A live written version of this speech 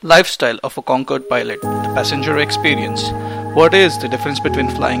Lifestyle of a Concorde pilot, the passenger experience. What is the difference between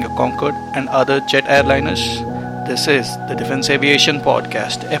flying a Concorde and other jet airliners? This is the Defense Aviation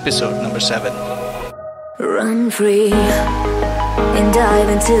Podcast, episode number 7. Run free and dive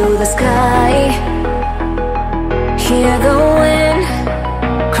into the sky. Hear the wind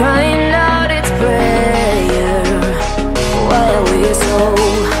crying out its prayer. Why are we so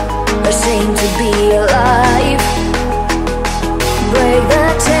ashamed to be alive? Break the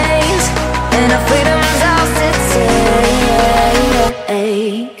chains and our freedom's ours to take.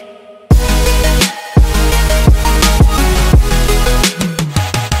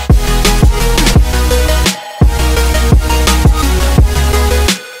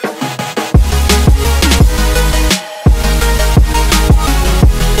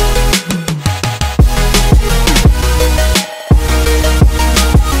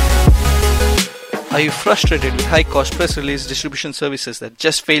 Are you frustrated with high-cost press release distribution services that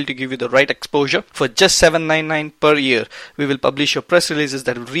just fail to give you the right exposure? For just $7.99 per year, we will publish your press releases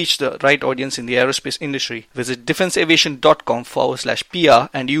that will reach the right audience in the aerospace industry. Visit defenseaviation.com/PR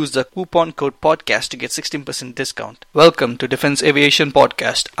and use the coupon code podcast to get 16% discount. Welcome to Defense Aviation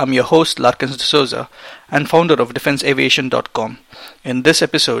Podcast. I'm your host, Larkins D'Souza, and founder of defenseaviation.com. In this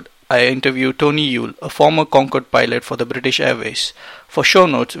episode, I interview Tony Yule, a former Concorde pilot for the British Airways. For show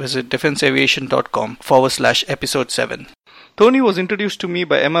notes, visit defenseaviation.com/episode 7. Tony was introduced to me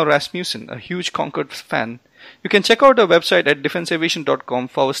by Emma Rasmussen, a huge Concorde fan. You can check out her website at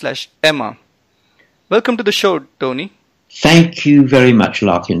defenseaviation.com/Emma. Welcome to the show, Tony. Thank you very much,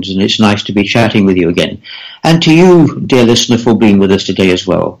 Larkins, and it's nice to be chatting with you again. And to you, dear listener, for being with us today as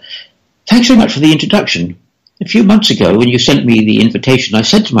well. Thanks so much for the introduction. A few months ago, when you sent me the invitation, I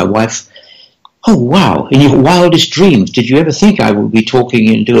said to my wife, "Oh, wow, in your wildest dreams, did you ever think I would be talking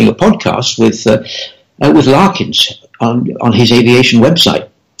and doing a podcast with Larkins on his aviation website?"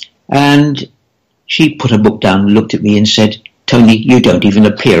 And she put her book down and looked at me and said, "Tony, you don't even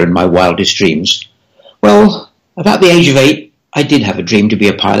appear in my wildest dreams." Well, about the age of 8, I did have a dream to be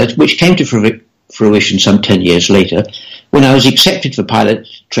a pilot, which came to fruition some 10 years later, when I was accepted for pilot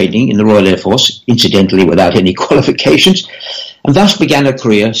training in the Royal Air Force, incidentally without any qualifications, and thus began a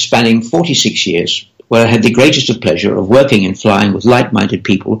career spanning 46 years, where I had the greatest of pleasure of working and flying with like-minded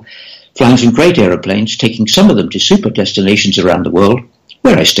people, flying some great aeroplanes, taking some of them to super destinations around the world,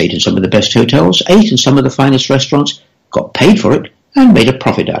 where I stayed in some of the best hotels, ate in some of the finest restaurants, got paid for it, and made a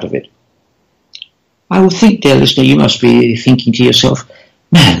profit out of it. I would think, dear listener, you must be thinking to yourself,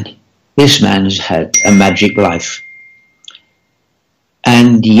 man, this man has had a magic life.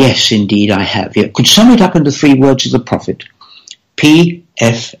 And yes, indeed, I have. I could sum it up into 3 words of the prophet.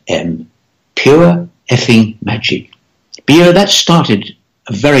 PFM. Pure effing magic. But that started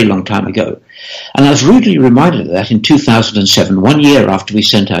a very long time ago. And I was rudely reminded of that in 2007, 1 year after we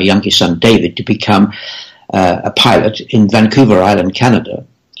sent our youngest son, David, to become a pilot in Vancouver Island, Canada.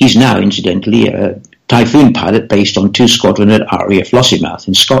 He's now, incidentally, a Typhoon pilot based on 2 Squadron at RAF Lossiemouth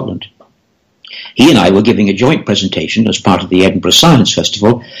in Scotland. He and I were giving a joint presentation as part of the Edinburgh Science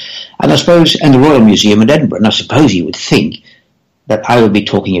Festival, and the Royal Museum in Edinburgh, and I suppose you would think that I would be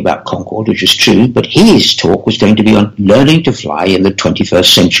talking about Concorde, which is true, but his talk was going to be on learning to fly in the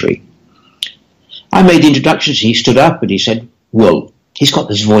 21st century. I made the introductions, he stood up and he said, "Well," he's got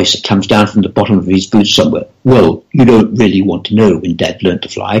this voice that comes down from the bottom of his boots somewhere, "Well, you don't really want to know when Dad learned to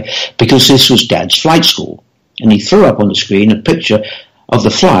fly, because this was Dad's flight school." And he threw up on the screen a picture of the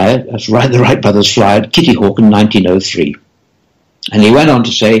flyer, that's right, the Wright brothers flyer, Kitty Hawk in 1903. And he went on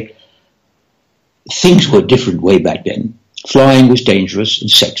to say, things were different way back then. Flying was dangerous and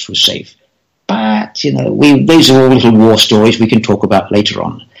sex was safe. But, these are all little war stories we can talk about later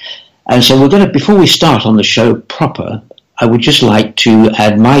on. And so before we start on the show proper, I would just like to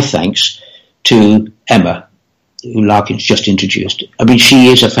add my thanks to Emma, who Larkins just introduced. I mean, she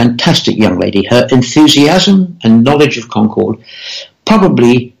is a fantastic young lady. Her enthusiasm and knowledge of Concorde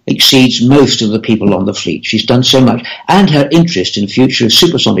probably exceeds most of the people on the fleet. She's done so much. And her interest in future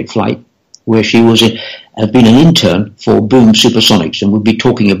supersonic flight, where she has been an intern for Boom Supersonics, and we'll be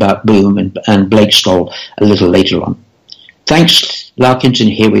talking about Boom and Blake Stoll a little later on. Thanks, Larkins,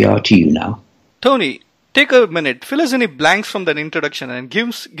 and here we are to you now. Tony, take a minute. Fill us any blanks from that introduction and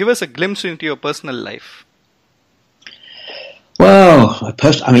give us a glimpse into your personal life. Well,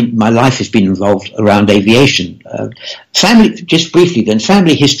 my life has been involved around aviation. Family, just briefly then,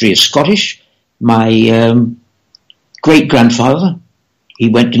 family history is Scottish. My great-grandfather, he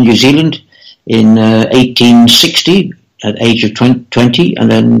went to New Zealand in 1860 at the age of 20,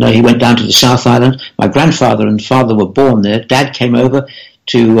 and then he went down to the South Island. My grandfather and father were born there. Dad came over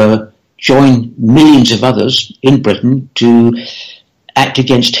to join millions of others in Britain to act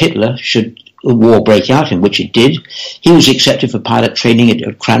against Hitler should the war break out, in which it did. He was accepted for pilot training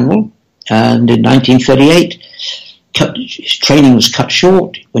at Cranwell, and in 1938, his training was cut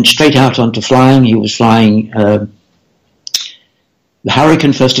short, went straight out onto flying. He was flying the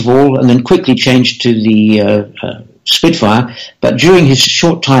Hurricane first of all, and then quickly changed to the Spitfire. But during his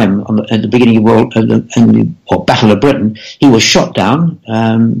short time at the beginning of the Battle of Britain, he was shot down,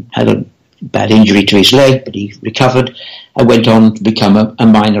 had a bad injury to his leg, but he recovered and went on to become a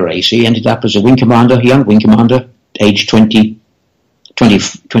minor ace. He ended up as a wing commander, young wing commander, age 23,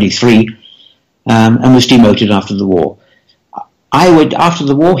 and was demoted after the war. After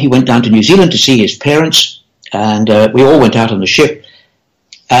the war, he went down to New Zealand to see his parents, and we all went out on the ship.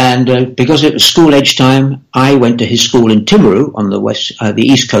 And because it was school-age time, I went to his school in Timaru on the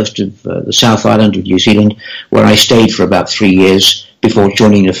east coast of the South Island of New Zealand, where I stayed for about 3 years before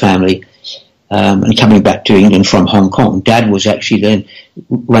joining the family and coming back to England from Hong Kong. Dad was actually then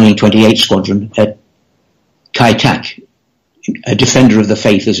running 28 Squadron at Kai Tak, a defender of the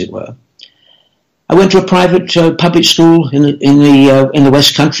faith, as it were. I went to a private public school in the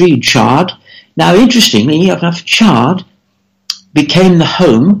West Country, in Chard. Now, interestingly enough, Chard became the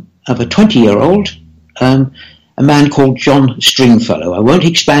home of a 20-year-old, a man called John Stringfellow. I won't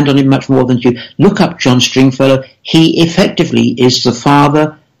expand on him much more than to look up John Stringfellow. He effectively is the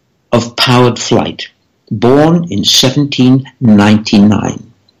father of powered flight, born in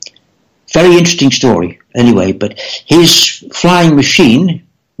 1799. Very interesting story, anyway. But his flying machine,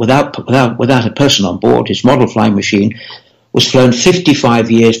 without a person on board, his model flying machine, was flown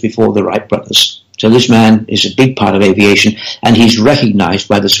 55 years before the Wright brothers. So this man is a big part of aviation, and he's recognized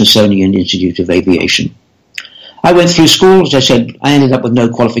by the Smithsonian Institute of Aviation. I went through school. As I said, I ended up with no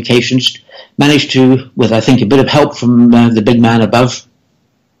qualifications, managed to, with I think a bit of help from the big man above,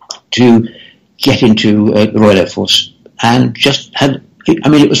 to get into the Royal Air Force, and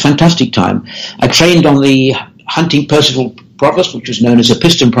it was a fantastic time. I trained on the Hunting Percival Provost, which was known as a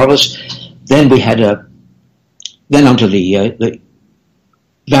piston Provost. Then we had onto the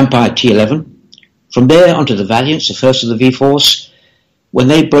Vampire T11. From there onto the Valiants, the first of the V-Force. When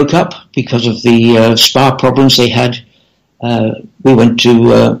they broke up because of the spar problems they had, we went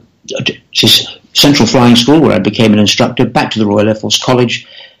to Central Flying School, where I became an instructor, back to the Royal Air Force College,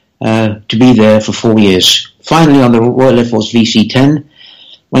 to be there for 4 years. Finally on the Royal Air Force VC-10,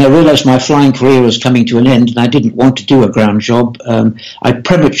 when I realized my flying career was coming to an end and I didn't want to do a ground job, I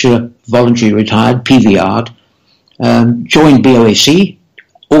premature voluntary retired, PVR'd, joined BOAC,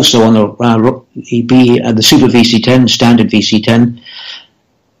 also on the Super VC-10, Standard VC-10,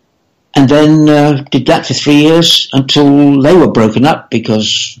 and then did that for 3 years until they were broken up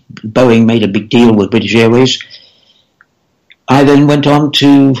because Boeing made a big deal with British Airways. I then went on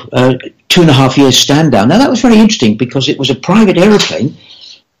to 2.5 years stand down. Now that was very interesting because it was a private aeroplane.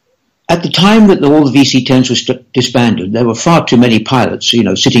 At the time that all the VC-10s were disbanded, there were far too many pilots,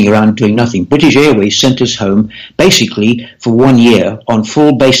 sitting around doing nothing. British Airways sent us home basically for 1 year on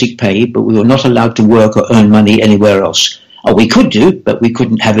full basic pay, but we were not allowed to work or earn money anywhere else. Oh, we could do, but we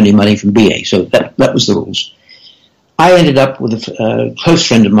couldn't have any money from BA, so that was the rules. I ended up with a close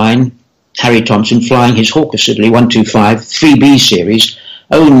friend of mine, Harry Thompson, flying his Hawker Siddeley 125 3B series,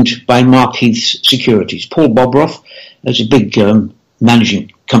 owned by Mark Heath Securities. Paul Bobroff is a big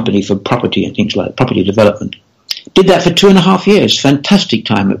managing company for property and things like property development. Did that for 2.5 years. Fantastic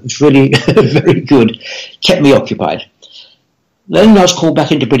time. It was really very good. Kept me occupied. Then I was called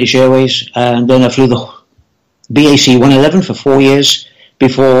back into British Airways, and then I flew the BAC 111 for 4 years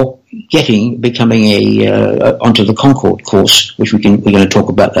before becoming onto the Concorde course, which we're going to talk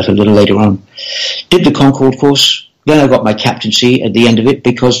about that a little later on. Did the Concorde course. Then I got my captaincy at the end of it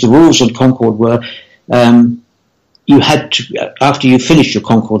because the rules on Concorde were you had to, after you finished your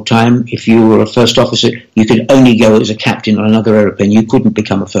Concorde time, if you were a first officer, you could only go as a captain on another aeroplane. You couldn't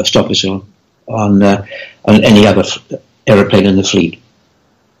become a first officer on any other aeroplane in the fleet.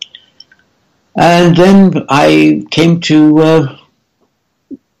 And then I came to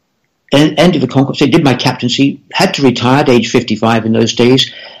end of the Concorde, so I did my captaincy, had to retire at age 55 in those days.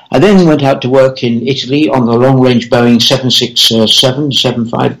 I then went out to work in Italy on the long-range Boeing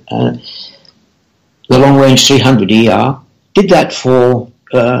 765, the long-range 300 ER. Did that for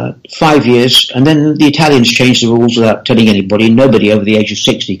 5 years, and then the Italians changed the rules without telling anybody. Nobody over the age of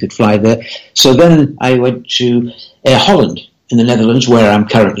 60 could fly there. So then I went to Air Holland in the Netherlands, where I'm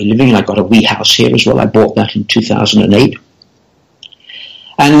currently living. I got a wee house here as well. I bought that in 2008.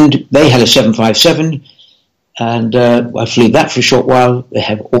 And they had a 757, and I flew that for a short while.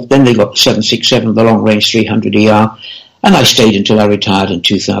 Then they got the 767, the long-range 300 ER, and I stayed until I retired in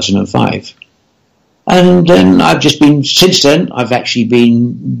 2005. And then since then, I've actually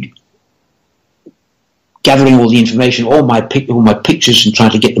been gathering all the information, all my pictures and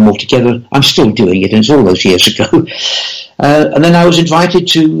trying to get them all together. I'm still doing it, and it's all those years ago. And then I was invited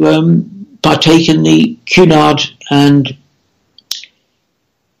to partake in the Cunard and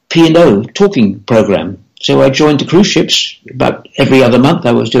P&O talking program. So I joined the cruise ships. About every other month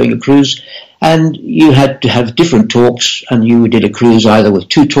I was doing a cruise, and you had to have different talks, and you did a cruise either with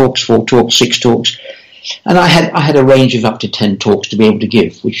 2 talks, 4 talks, 6 talks. And I had a range of up to 10 talks to be able to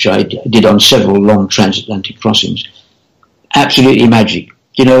give, which I did on several long transatlantic crossings. Absolutely magic.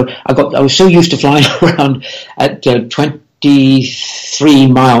 You know, I was so used to flying around at 23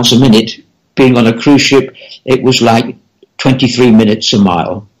 miles a minute, being on a cruise ship. It was like 23 minutes a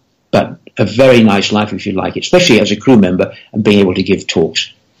mile, but a very nice life if you like it, especially as a crew member and being able to give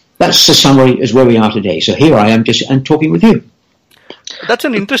talks. That's the summary as where we are today. So here I am and talking with you. That's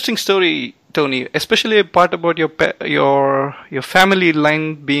an interesting story, Tony, especially a part about your family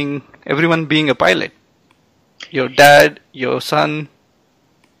line everyone being a pilot. Your dad, your son.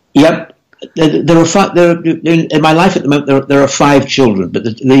 Yep. There are 5, in my life at the moment, there are 5 children, but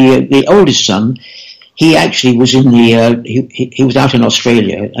the oldest son, he actually was in he was out in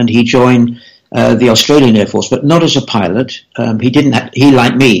Australia, and he joined the Australian Air Force, but not as a pilot. He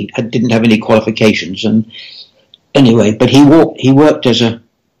like me didn't have any qualifications, and anyway, but he worked as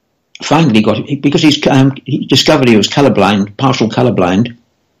finally because he discovered he was colorblind, partial colorblind.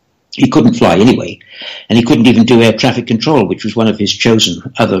 He couldn't fly anyway, and he couldn't even do air traffic control, which was one of his chosen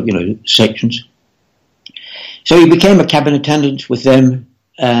other, sections. So he became a cabin attendant with them,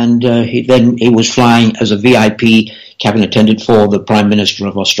 and he was flying as a VIP cabin attendant for the Prime Minister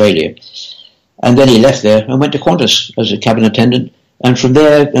of Australia. And then he left there and went to Qantas as a cabin attendant, and from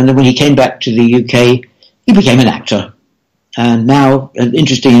there, and then when he came back to the UK, he became an actor. And now,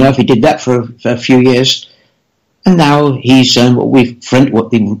 interesting enough, he did that for a few years. And now he's what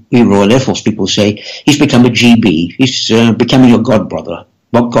the Royal Air Force people say, he's become a GB. He's becoming a godbotherer.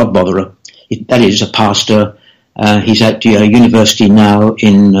 That is, a pastor. He's at university now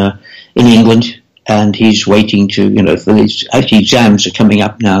in England, and he's waiting to, for these exams are coming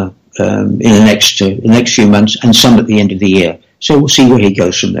up now in the next few months, and some at the end of the year. So we'll see where he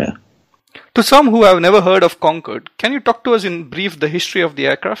goes from there. To some who have never heard of Concorde, can you talk to us in brief the history of the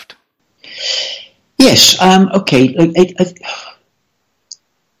aircraft? Yes. Okay.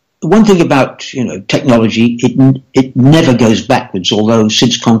 One thing about technology, it never goes backwards. Although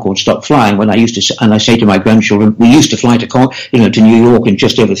since Concorde stopped flying, when I say to my grandchildren, we used to fly to New York in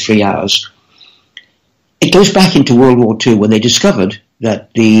just over 3 hours. It goes back into World War II when they discovered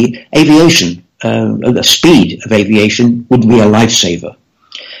that the aviation, the speed of aviation, would be a lifesaver.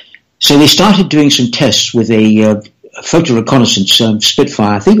 So they started doing some tests with a photo reconnaissance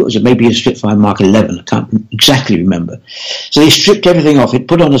Spitfire. I think it was maybe a Spitfire Mark 11. I can't exactly remember. So they stripped everything off it,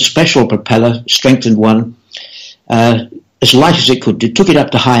 put on a special propeller, strengthened one, as light as it could. They took it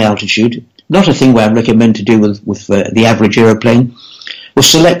up to high altitude. Not a thing where I recommend to do with the average aeroplane. Was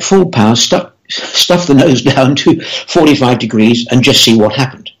select full power, stuff the nose down to 45 degrees, and just see what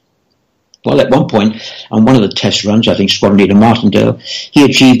happened. Well, at one point, on one of the test runs, I think Squadron Leader Martindale, he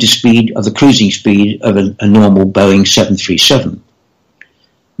achieved the cruising speed of a normal Boeing 737.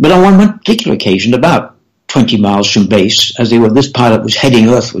 But on one particular occasion, about 20 miles from base, this pilot was heading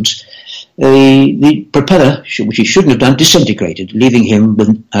earthwards, the propeller, which he shouldn't have done, disintegrated, leaving him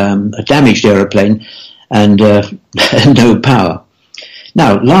with a damaged aeroplane and no power.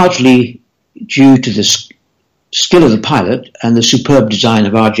 Now, largely due to the skill of the pilot and the superb design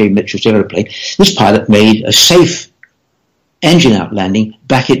of R.J. Mitchell's aeroplane, this pilot made a safe engine-out landing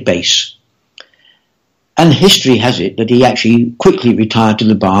back at base. And history has it that he actually quickly retired to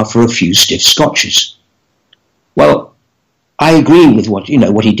the bar for a few stiff scotches. Well, I agree with what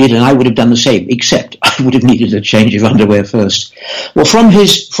he did, and I would have done the same, except I would have needed a change of underwear first. Well, from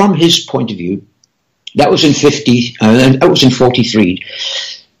his point of view, that was in 43.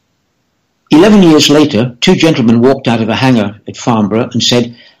 11 years later, 2 gentlemen walked out of a hangar at Farnborough and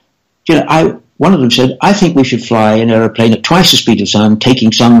said, one of them said, I think we should fly an aeroplane at twice the speed of sound,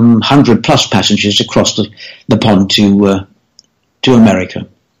 taking some 100 plus passengers across the pond to America.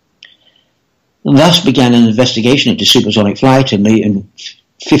 And thus began an investigation into supersonic flight, and in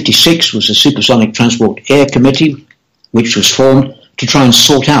 56 was the Supersonic Transport Air Committee, which was formed to try and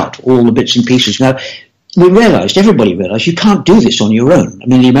sort out all the bits and pieces. Now, everybody realized you can't do this on your own. I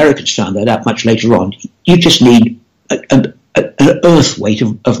mean, the Americans found that out much later on. You just need an earth weight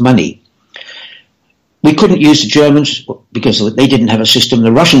of money. We couldn't use the Germans because they didn't have a system.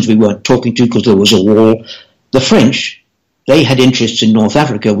 The Russians we weren't talking to because there was a wall. The French, they had interests in North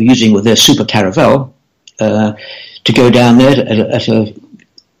Africa, were using with their Super Caravelle to go down there at a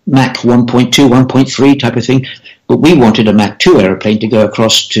Mach 1.2, 1.3 type of thing. But we wanted a Mach 2 aeroplane to go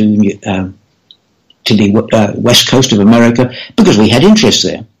across to the west coast of America because we had interest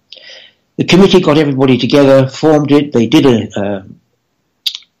there. The committee got everybody together, formed it. They did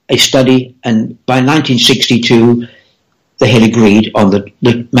a study, and by 1962, they had agreed on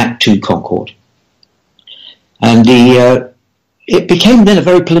the Mach 2 Concorde. And it became then a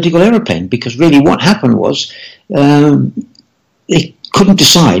very political aeroplane, because really what happened was they couldn't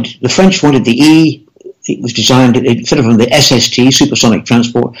decide. The French wanted the E. It was designed, instead of the SST, supersonic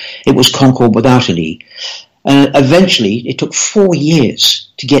transport, it was Concorde without an E. Eventually, it took 4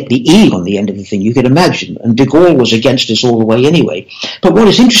 years to get the E on the end of the thing, you could imagine, and de Gaulle was against us all the way anyway. But what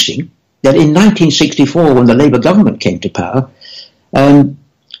is interesting, that in 1964, when the Labour government came to power, the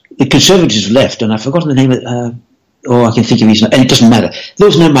Conservatives left, and I've forgotten the name of I can think of his name, and it doesn't matter. There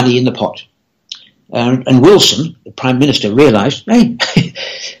was no money in the pot. And Wilson, the Prime Minister, realised, hey,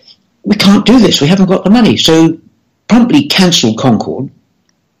 we can't do this, we haven't got the money. So promptly cancelled Concorde,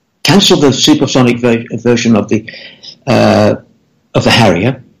 cancelled the supersonic version of the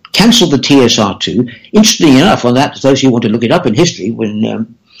Harrier, cancelled the TSR-2. Interestingly enough, on that, those who want to look it up in history, when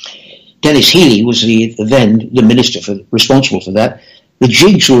Dennis Healey was then the minister responsible for that, the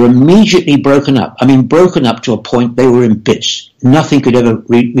jigs were immediately broken up. I mean, broken up to a point they were in bits. Nothing could ever,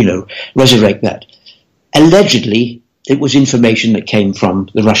 resurrect that. Allegedly, it was information that came from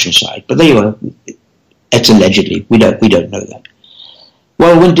the Russian side, but it's allegedly. We don't know that.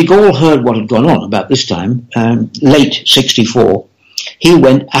 Well, when de Gaulle heard what had gone on about this time, late 64, he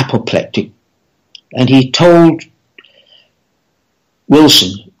went apoplectic, and he told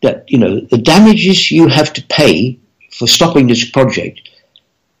Wilson that, the damages you have to pay for stopping this project,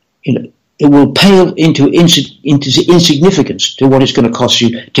 it will pale into insignificance to what it's going to cost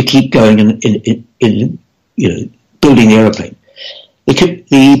you to keep going in building the aeroplane.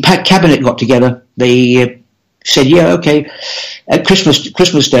 The cabinet got together. They said, yeah, okay. At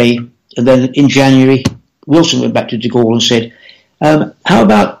Christmas Day, and then in January, Wilson went back to de Gaulle and said, how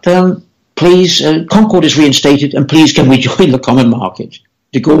about, please, Concorde is reinstated, and please can we join the common market?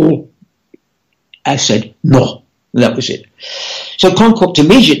 De Gaulle said, no. And that was it. So Concorde,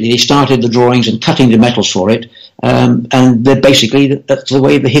 immediately they started the drawings and cutting the metals for it, and that's the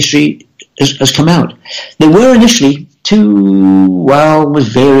way the history has come out. There were initially with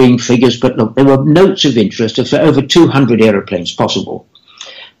varying figures, but look, there were notes of interest of over 200 aeroplanes possible.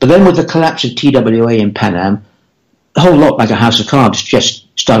 But then with the collapse of TWA in Pan Am, the whole lot, like a house of cards, just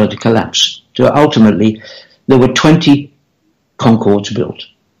started to collapse. So ultimately, there were 20 Concordes built.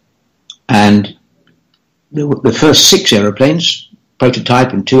 And the first 6 aeroplanes,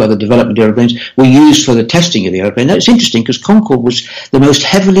 prototype and 2 other development aeroplanes, were used for the testing of the aeroplane. Now, it's interesting because Concorde was the most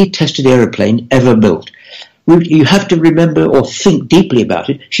heavily tested aeroplane ever built. You have to remember or think deeply about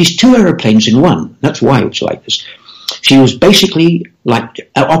it. She's 2 aeroplanes in one. That's why it's like this. She was basically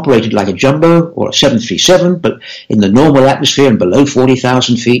operated like a jumbo or a 737, but in the normal atmosphere and below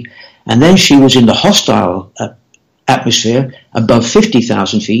 40,000 feet. And then she was in the hostile atmosphere above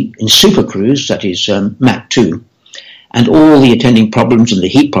 50,000 feet in supercruise, that is Mach 2, and all the attending problems and the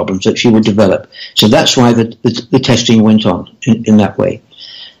heat problems that she would develop. So that's why the testing went on in that way.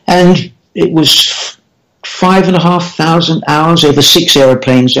 And it was 5,500 hours over 6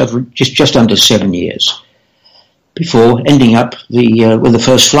 aeroplanes over just under 7 years before ending up with the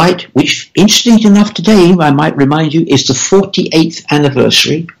first flight, which, interesting enough today, I might remind you, is the 48th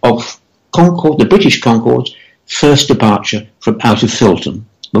anniversary of Concorde, the British Concorde's first departure from out of Filton.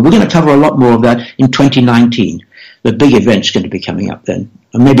 But we're going to cover a lot more of that in 2019. The big event's going to be coming up then.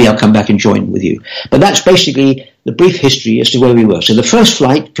 And maybe I'll come back and join with you. But that's basically the brief history as to where we were. So the first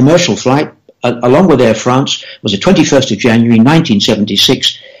flight, commercial flight, along with Air France, was the 21st of January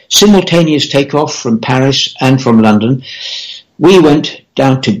 1976, simultaneous takeoff from Paris and from London. We went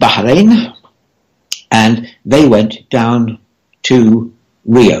down to Bahrain, and they went down to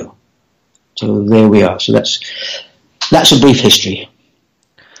Rio. So there we are. So that's a brief history.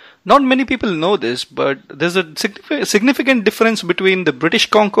 Not many people know this, but there's a significant difference between the British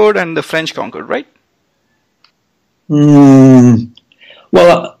Concorde and the French Concorde, right?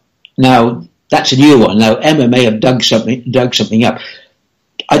 Well, now that's a new one. Now Emma may have dug something up.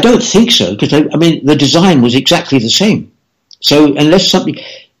 I don't think so, because the design was exactly the same. So unless something,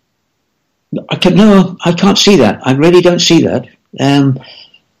 I can't see that. I really don't see that.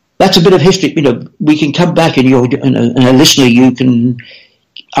 That's a bit of history. We can come back and a listener, you can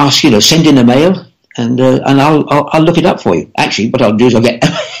ask, send in a mail, and I'll look it up for you. Actually, what I'll do is I'll get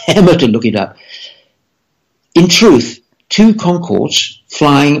Emma to look it up. In truth, two Concords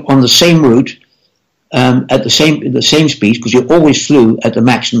flying on the same route at the same speed, because you always flew at the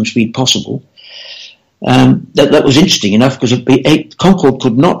maximum speed possible. That was interesting enough, because Concorde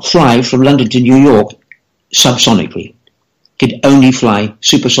could not fly from London to New York subsonically. It could only fly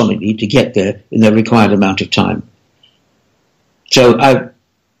supersonically to get there in the required amount of time. So,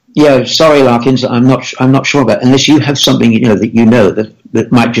 sorry, Larkins, I'm not sure about it, unless you have something that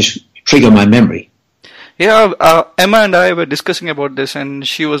might just trigger my memory. Yeah, Emma and I were discussing about this, and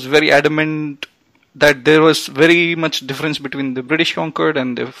she was very adamant that there was very much difference between the British Concorde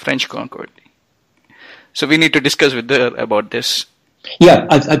and the French Concorde. So we need to discuss with her about this. Yeah,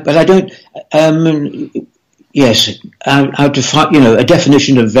 but I don't. Yes, how to a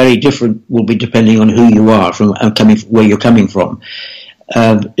definition of very different will be depending on who you are where you're coming from.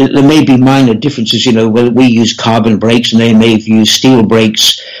 There may be minor differences. Whether we use carbon brakes and they may have used steel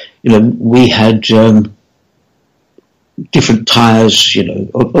brakes. We had different tires,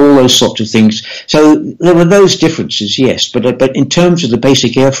 all those sorts of things. So there were those differences, yes. But in terms of the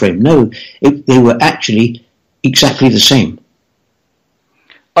basic airframe, no, they were actually exactly the same.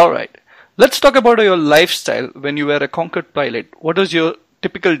 All right. Let's talk about your lifestyle when you were a Concorde pilot. What was your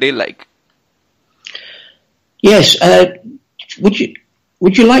typical day like? Yes. Would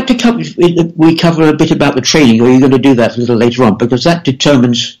you like to cover a bit about the training, or are you going to do that a little later on? Because that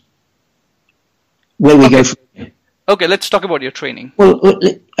determines where we go from here. Okay, let's talk about your training. Well,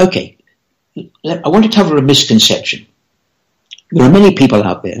 okay. I want to cover a misconception. There are many people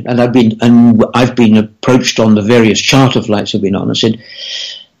out there, and I've been approached on the various charter flights I've been on and said,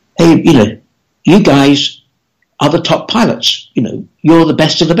 hey, you guys are the top pilots. You're the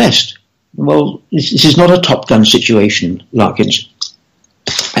best of the best. Well, this is not a Top Gun situation, Larkins,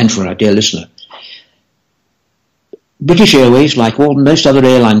 and for our dear listener. British Airways, like most other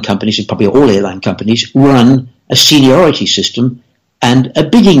airline companies, and probably all airline companies, run a seniority system and a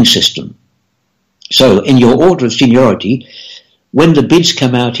bidding system. So in your order of seniority, when the bids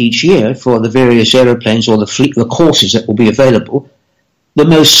come out each year for the various aeroplanes or the courses that will be available, the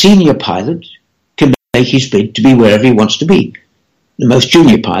most senior pilot can make his bid to be wherever he wants to be. The most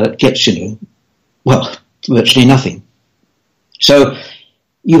junior pilot gets, virtually nothing. So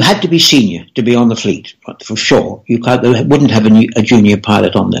you had to be senior to be on the fleet, for sure. They wouldn't have a junior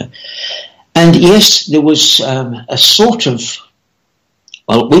pilot on there. And yes, there was a sort of,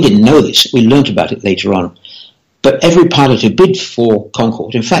 we didn't know this, we learnt about it later on, but every pilot who bid for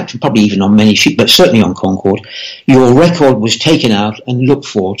Concorde, in fact, probably even on many ships, but certainly on Concorde, your record was taken out and looked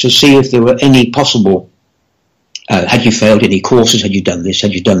for to see if there were any possible, had you failed any courses, had you done this,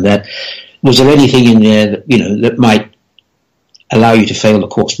 had you done that, was there anything in there that, that might allow you to fail the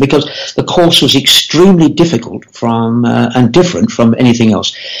course, because the course was extremely difficult and different from anything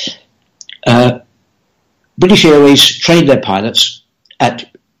else. British Airways trained their pilots at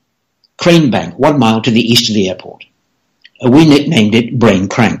Cranebank, 1 mile to the east of the airport. We nicknamed it Brain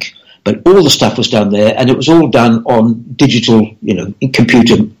Crank, but all the stuff was done there, and it was all done on digital,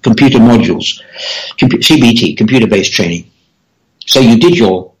 computer modules, CBT, computer-based training. So you did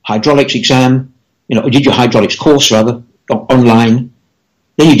your hydraulics exam, did your hydraulics course rather, online,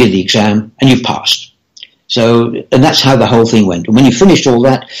 then you did the exam, and you passed. So, and that's how the whole thing went. And when you finished all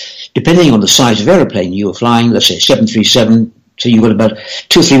that, depending on the size of aeroplane you were flying, let's say 737, so you got about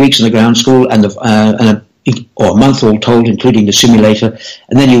 2 or 3 weeks in the ground school or a month all told, including the simulator,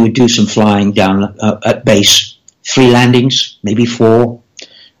 and then you would do some flying down at base, 3 landings, maybe 4,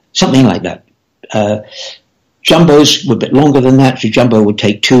 something like that. Jumbos were a bit longer than that. So jumbo would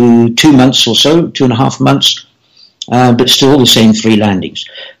take 2 months or so, 2.5 months, but still the same 3 landings.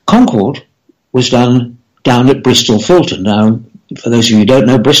 Concorde was done down at Bristol Filton. Now, for those of you who don't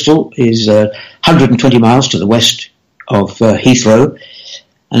know, Bristol is 120 miles to the west of Heathrow,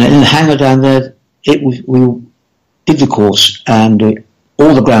 and in the hangar down there, we did the course, and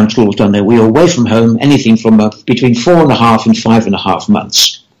all the ground school was done there. We were away from home anything from between 4.5 and 5.5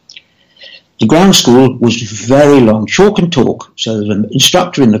 months. The ground school was very long, chalk and talk, so there was an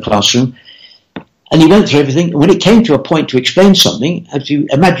instructor in the classroom, and he went through everything. And when it came to a point to explain something, as you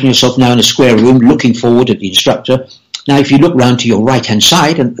imagine yourself now in a square room looking forward at the instructor. Now, if you look round to your right-hand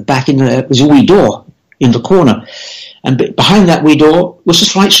side, and at the back was a wee door in the corner. And behind that wee door was the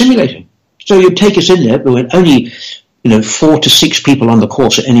flight simulator. So you'd take us in there. There were only, 4 to 6 people on the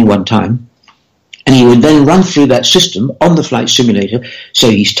course at any one time. And he would then run through that system on the flight simulator. So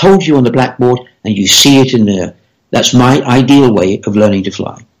he's told you on the blackboard, and you see it in there. That's my ideal way of learning to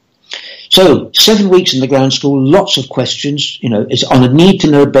fly. So 7 weeks in the ground school, lots of questions. It's on a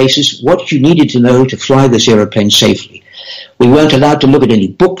need-to-know basis what you needed to know to fly this aeroplane safely. We weren't allowed to look at any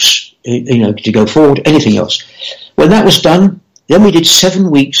books, to go forward, anything else. When that was done, then we did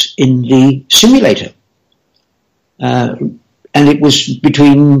 7 weeks in the simulator. And it was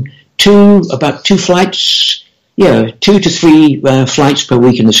between about two flights, 2 to 3 flights per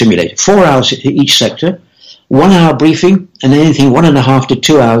week in the simulator. 4 hours at each sector, 1 hour briefing, and anything 1.5 to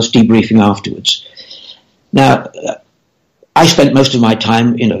 2 hours debriefing afterwards. Now, I spent most of my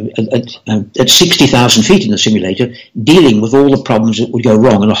time, at 60,000 feet in the simulator, dealing with all the problems that would go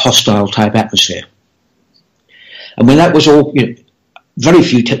wrong in a hostile type atmosphere. And when that was all, very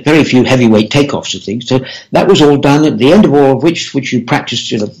few heavyweight takeoffs and things. So that was all done. At the end of all of which you practiced,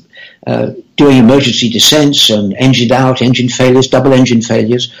 doing emergency descents and engine out, engine failures, double engine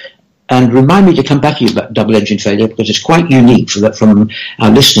failures. And remind me to come back to you about double engine failure, because it's quite unique from our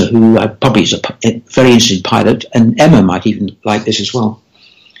listener, who probably is a very interested pilot, and Emma might even like this as well.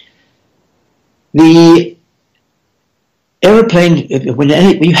 The aeroplane, when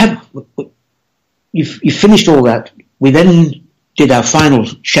you finished all that, we then did our final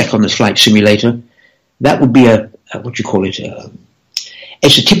check on the flight simulator. That would be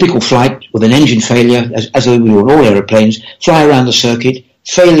it's a typical flight with an engine failure, as we were all aeroplanes, fly around the circuit,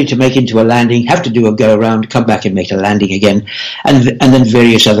 failure to make into a landing, have to do a go around, come back and make a landing again, and then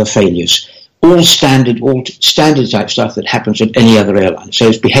various other failures. All standard type stuff that happens at any other airline. So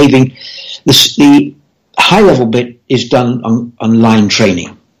it's behaving. The high level bit is done on line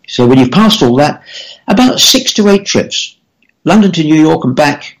training. So when you've passed all that, about 6 to 8 trips, London to New York and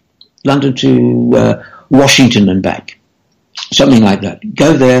back, London to Washington and back. Something like that.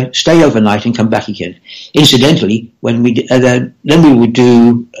 Go there, stay overnight, and come back again. Incidentally, when we then we would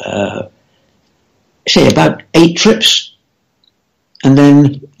do say about 8 trips, and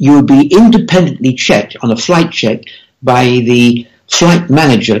then you would be independently checked on a flight check by the flight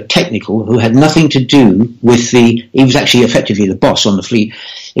manager, technical, who had nothing to do with he was actually effectively the boss on the fleet.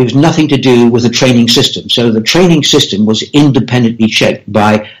 It was nothing to do with the training system. So the training system was independently checked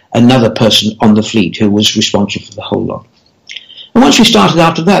by another person on the fleet who was responsible for the whole lot. And once we started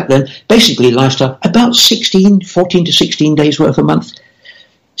after that, then basically lifestyle, about 14 to 16 days worth a month,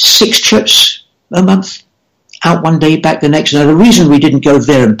 6 trips a month, out one day, back the next. Now, the reason we didn't go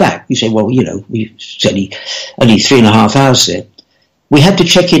there and back, you say, well, we said only 3.5 hours there. We had to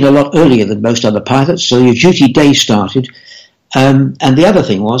check in a lot earlier than most other pilots, so your duty day started. And the other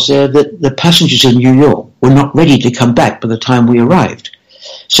thing was that the passengers in New York were not ready to come back by the time we arrived.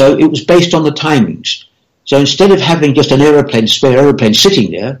 So it was based on the timings. So instead of having just an spare aeroplane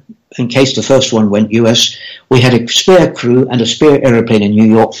sitting there, in case the first one went US, we had a spare crew and a spare aeroplane in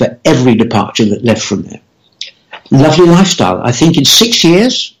New York for every departure that left from there. Lovely lifestyle. I think in 6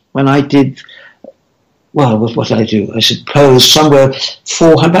 years, when I did, well, what did I do? I suppose somewhere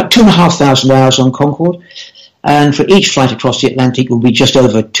about 2,500 hours on Concorde. And for each flight across the Atlantic will be just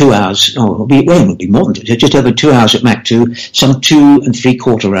over 2 hours. Oh, it will be more than just over 2 hours at Mach 2, some 2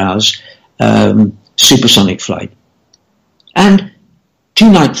 3/4 hours supersonic flight. And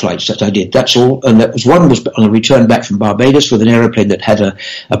 2 night flights that I did, that's all. And one was on a return back from Barbados with an aeroplane that had a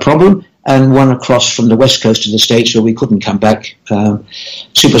problem, and one across from the west coast of the States where we couldn't come back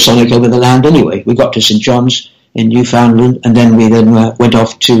supersonic over the land anyway. We got to St. John's in Newfoundland, and then we went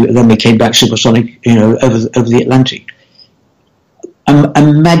off then we came back supersonic, over the Atlantic. A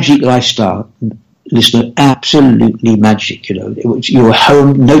magic lifestyle, listener, absolutely magic. You were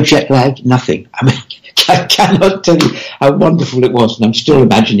home, no jet lag, nothing. I mean, I cannot tell you how wonderful it was, and I'm still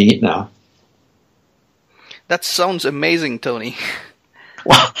imagining it now. That sounds amazing, Tony.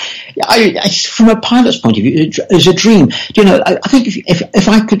 Well, from a pilot's point of view, it's a dream. I think if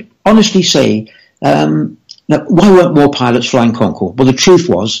I could honestly say, now, why weren't more pilots flying Concorde? Well, the truth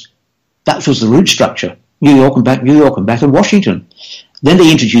was, that was the route structure. New York and back, and Washington. Then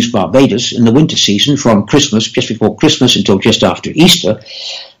they introduced Barbados in the winter season from Christmas, just before Christmas until just after Easter,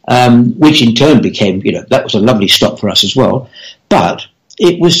 which in turn became, that was a lovely stop for us as well. But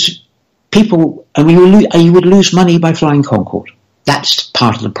it was people, and you would lose money by flying Concorde. That's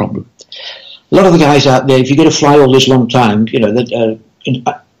part of the problem. A lot of the guys out there, if you're going to fly all this long time, they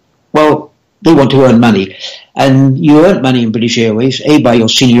want to earn money. And you earn money in British Airways, A, by your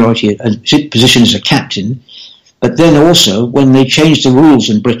seniority and position as a captain, but then also when they changed the rules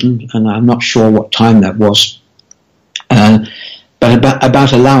in Britain, and I'm not sure what time that was, but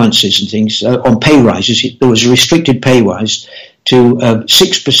about allowances and things, on pay rises, there was a restricted pay rise to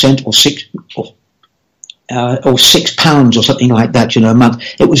 6% or £6 or something like that, a month.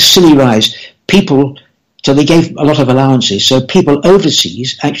 It was a silly rise. So they gave a lot of allowances. So people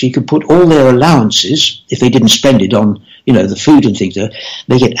overseas actually could put all their allowances, if they didn't spend it on, the food and things,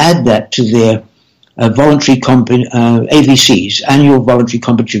 they could add that to their voluntary AVCs, annual voluntary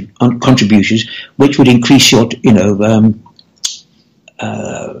contributions, which would increase your,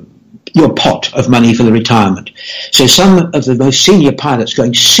 your pot of money for the retirement. So some of the most senior pilots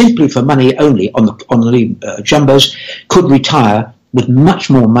going simply for money only on the jumbos could retire with much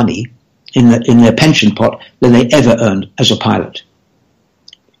more money in their pension pot than they ever earned as a pilot.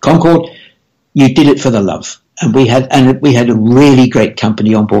 Concorde, you did it for the love. And we had a really great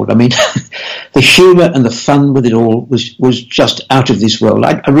company on board. I mean, the humour and the fun with it all was just out of this world.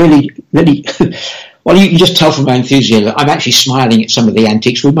 I really, well, you can just tell from my enthusiasm. I'm actually smiling at some of the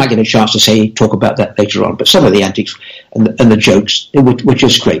antics. We might get a chance to talk about that later on. But some of the antics and the jokes were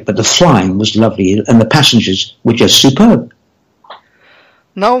just great. But the flying was lovely, and the passengers were just superb.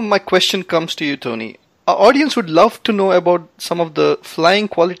 Now my question comes to you, Tony. Our audience would love to know about some of the flying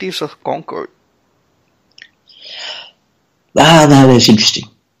qualities of Concorde. Now that's interesting.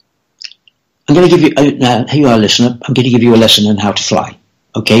 I'm going to give you, here you are, listener, I'm going to give you a lesson on how to fly.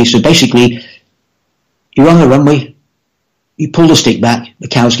 Okay, so basically, you're on the runway, you pull the stick back, the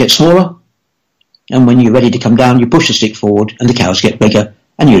cows get smaller, and when you're ready to come down, you push the stick forward, and the cows get bigger,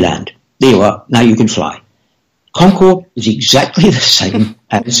 and you land. There you are, now you can fly. Concorde is exactly the same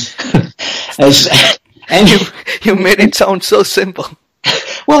as and you made it sound so simple.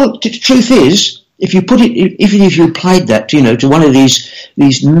 Well, the truth is, if you put it, even if you applied that, to one of these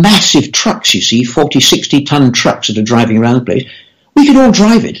massive trucks, you see, 40, 60 ton trucks that are driving around the place, we could all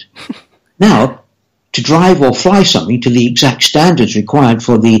drive it. Now, to drive or fly something to the exact standards required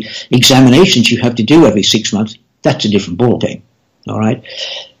for the examinations you have to do every 6 months, that's a different ballgame. All right.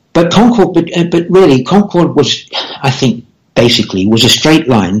 But Concorde, but really, Concorde was, I think, basically was a straight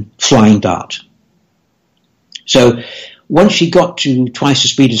line flying dart. So, once you got to twice the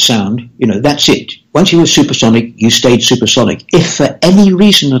speed of sound, that's it. Once you were supersonic, you stayed supersonic. If for any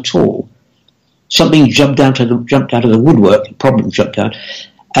reason at all, something jumped out of the woodwork, a problem jumped out,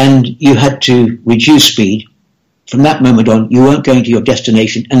 and you had to reduce speed, from that moment on, you weren't going to your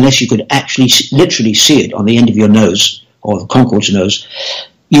destination unless you could actually literally see it on the end of your nose, or the Concorde's nose.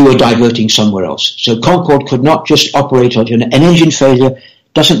 You were diverting somewhere else. So Concorde could not just operate on an engine failure.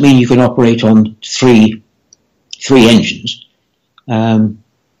 Doesn't mean you can operate on three engines, and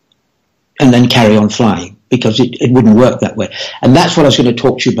then carry on flying, because it wouldn't work that way. And that's what I was going to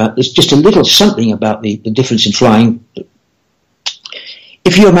talk to you about. There's just a little something about the difference in flying.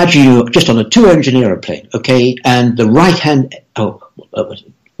 If you imagine you're just on a 2-engine aeroplane, okay, and the left-hand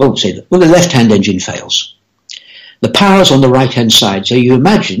engine fails. The power's on the right-hand side, so you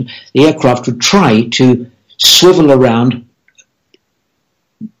imagine the aircraft would try to swivel around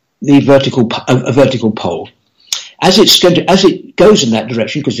the vertical pole. As it goes in that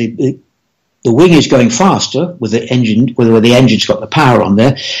direction, because the wing is going faster with the engine, where the engine's got the power on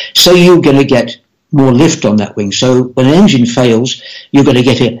there, so you're going to get more lift on that wing. So when an engine fails, you're going to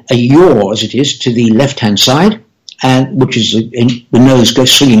get a yaw, as it is, to the left-hand side, and which is the nose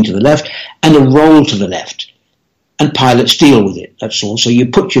goes swinging to the left, and a roll to the left. And pilots deal with it, that's all. So you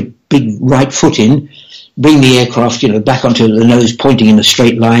put your big right foot in, bring the aircraft, back onto the nose pointing in a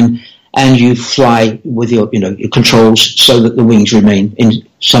straight line, and you fly with your controls so that the wings remain in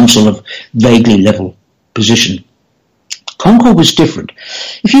some sort of vaguely level position. Concorde was different.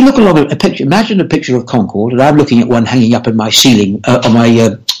 If you look along a picture, imagine a picture of Concorde, and I'm looking at one hanging up in my ceiling, on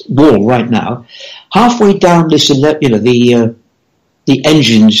my wall right now. Halfway down this, the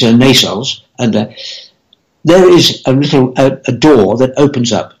engine's nacelles, and there is a door that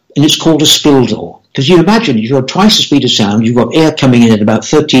opens up, and it's called a spill door. Because you imagine, if you're twice the speed of sound, you've got air coming in at about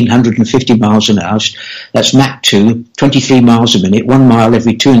 1,350 miles an hour. That's Mach 2, 23 miles a minute, 1 mile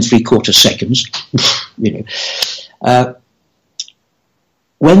every 2 3/4 seconds. When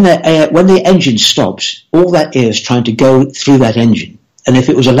the engine stops, all that air is trying to go through that engine. And if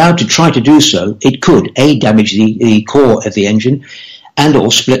it was allowed to try to do so, it could, A, damage the core of the engine, and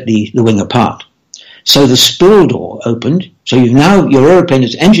or split the wing apart. So the spill door opened, so your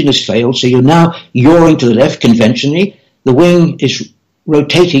aeroplane's engine has failed, so you're now yawing to the left conventionally. The wing is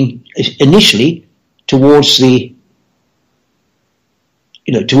rotating initially towards the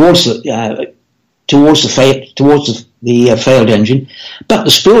failed engine, but the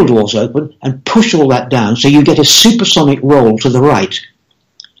spill doors open and push all that down, so you get a supersonic roll to the right.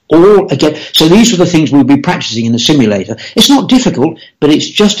 All again. So these are the things we'll be practicing in the simulator. It's not difficult, but it's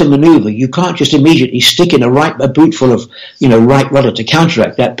just a maneuver. You can't just immediately stick in a boot full of, right rudder to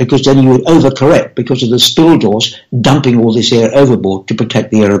counteract that, because then you would overcorrect because of the spill doors dumping all this air overboard to protect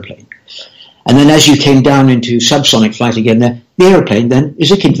the aeroplane. And then as you came down into subsonic flight again, the aeroplane then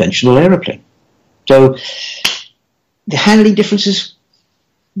is a conventional aeroplane. So the handling differences,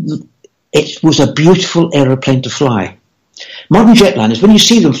 it was a beautiful aeroplane to fly. Modern jetliners, when you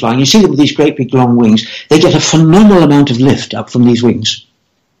see them flying, you see them with these great big long wings, they get a phenomenal amount of lift up from these wings.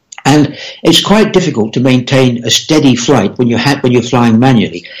 And it's quite difficult to maintain a steady flight when you're flying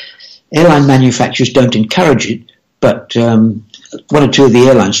manually. Airline manufacturers don't encourage it, but one or two of the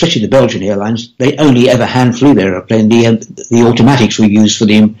airlines, especially the Belgian airlines, they only ever hand flew their airplane. The automatics we used for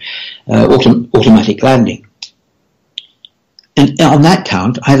the automatic landing. And on that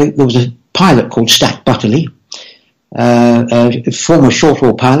count, there was a pilot called Stack Butterley, a former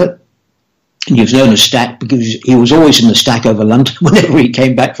short-haul pilot, and he was known as Stack because he was always in the stack over London whenever he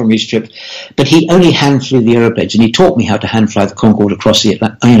came back from his trip. But he only hand flew the aeroplanes, and he taught me how to hand fly the Concorde across the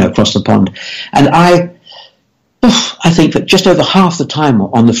pond. And I think that just over half the time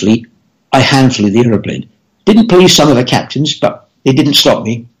on the fleet, I hand flew the aeroplane. Didn't please some of the captains, but they didn't stop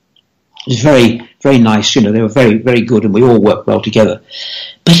me. It was very, very nice. They were very, very good, and we all worked well together.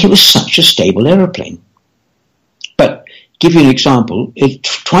 But it was such a stable aeroplane. But give you an example,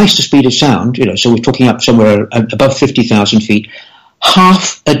 twice the speed of sound, so we're talking up somewhere above 50,000 feet,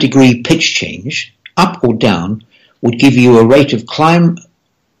 half a degree pitch change, up or down, would give you a rate of climb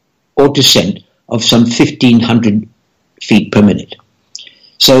or descent of some 1,500 feet per minute.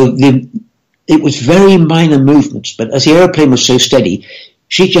 So it was very minor movements, but as the aeroplane was so steady,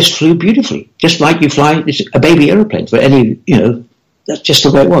 she just flew beautifully, just like you fly a baby aeroplane for any, that's just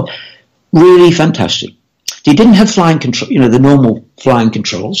the way it was. Really fantastic. They didn't have flying control, the normal flying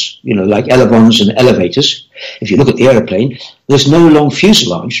controls, like elevons and elevators. If you look at the aeroplane, there's no long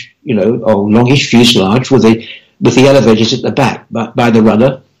fuselage, or longish fuselage with the elevators at the back by the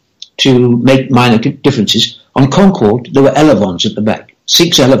rudder to make minor differences. On Concorde, there were elevons at the back,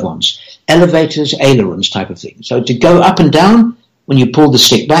 6 elevons, elevators, ailerons type of thing. So to go up and down, when you pull the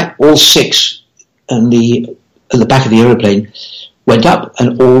stick back, all 6 at the back of the aeroplane went up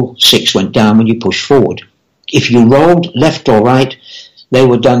and all 6 went down when you pushed forward. If you rolled left or right, they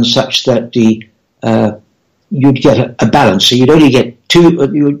were done such that you'd get a balance. So you'd only get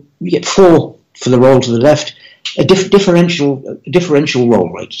 2, you get 4 for the roll to the left, a differential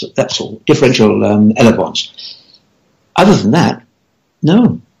roll rate. That's all. Differential elevons. Other than that,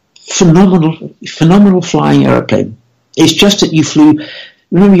 no. Phenomenal flying aeroplane. It's just that you flew.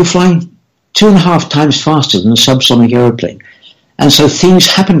 Remember, you're flying 2.5 times faster than a subsonic aeroplane, and so things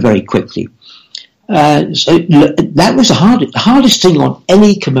happen very quickly. So that was the hardest thing on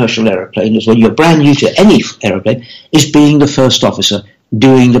any commercial aeroplane is when you're brand new to any aeroplane is being the first officer,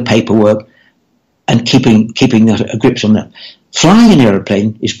 doing the paperwork and keeping that grips on that. Flying an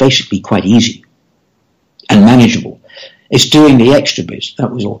aeroplane is basically quite easy and manageable. It's doing the extra bits, that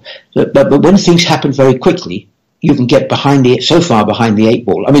was all. But when things happen very quickly, you can get so far behind the 8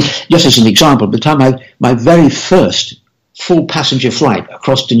 ball. I mean, just as an example, by the time my very first full passenger flight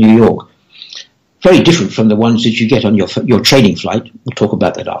across to New York, very different from the ones that you get on your training flight. We'll talk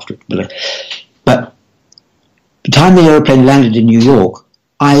about that after. But the time the aeroplane landed in New York,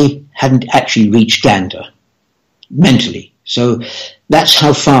 I hadn't actually reached Gander mentally. So that's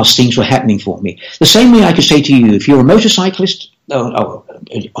how fast things were happening for me. The same way I could say to you, if you're a motorcyclist on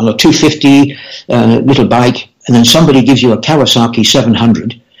a 250 little bike, and then somebody gives you a Kawasaki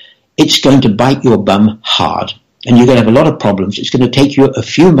 700, it's going to bite your bum hard. And you're going to have a lot of problems. It's going to take you a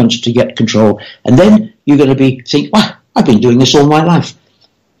few months to get control. And then you're going to think, I've been doing this all my life.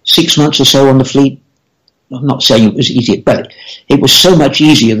 6 months or so on the fleet. I'm not saying it was easy, but it was so much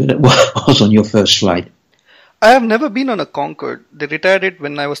easier than it was on your first flight. I have never been on a Concorde. They retired it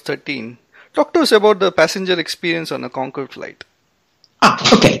when I was 13. Talk to us about the passenger experience on a Concorde flight.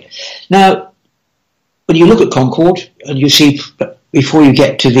 Okay. Now, when you look at Concorde, and you see, before you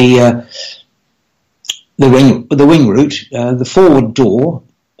get to the wing route, the forward door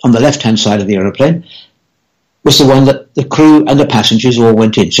on the left-hand side of the aeroplane was the one that the crew and the passengers all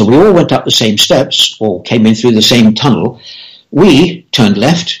went in. So we all went up the same steps, or came in through the same tunnel. We turned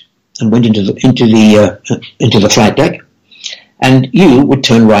left and went into the flight deck, and you would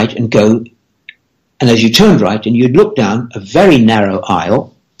turn right and go. And as you turned right, and you'd look down a very narrow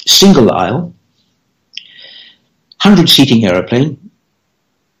aisle, single aisle, 100-seating aeroplane,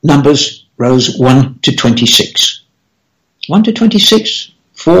 numbers rows 1 to 26. 1 to 26,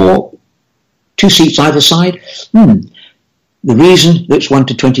 4, 2 seats either side. The reason that's 1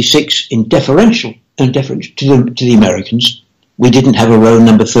 to 26 in deference to the Americans, we didn't have a row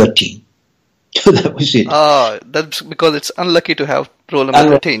number 13. So that was it. That's because it's unlucky to have row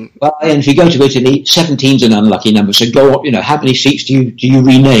number 13. Well, and if you go to Italy, 17's an unlucky number. So go up, how many seats do you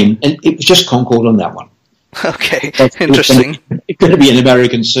rename? And it was just Concorde on that one. Okay, interesting. It's going to be an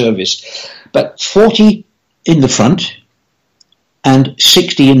American service. But 40 in the front, and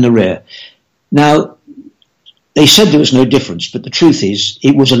 60 in the rear. Now, they said there was no difference, but the truth is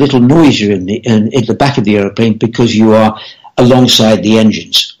it was a little noisier in the back of the aeroplane because you are alongside the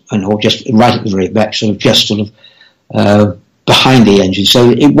engines, or just right at the very back, behind the engine. So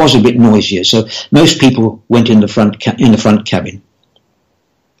it was a bit noisier. So most people went in the front cabin.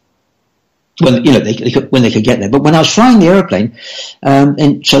 Well, when they could get there. But when I was flying the aeroplane,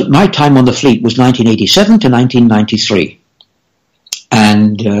 and so my time on the fleet was 1987 to 1993,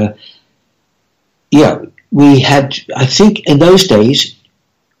 and we had, I think, in those days,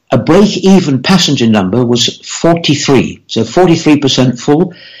 a break-even passenger number was 43. So 43%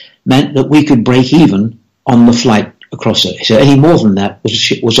 full meant that we could break even on the flight across it. So any more than that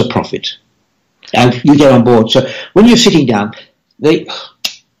was a profit. And you get on board. So when you're sitting down,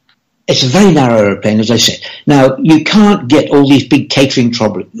 it's a very narrow aeroplane, as I said. Now, you can't get all these big catering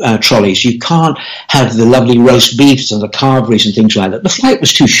trolleys. You can't have the lovely roast beefs and the carveries and things like that. The flight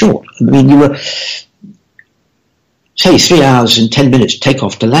was too short. I mean, you were, say, 3 hours and 10 minutes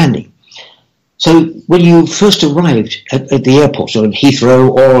takeoff to landing. So when you first arrived at the airport, or in Heathrow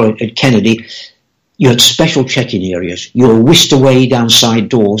or at Kennedy, you had special check-in areas. You were whisked away down side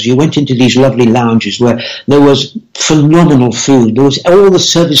doors. You went into these lovely lounges where there was phenomenal food. There was all the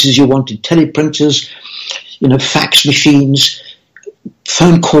services you wanted, teleprinters, fax machines,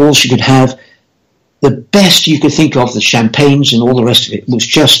 phone calls you could have. The best you could think of, the champagnes and all the rest of it, was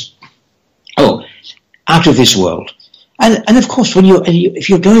just, out of this world. And of course, if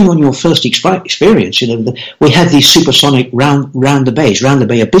you're going on your first experience, we had these supersonic round the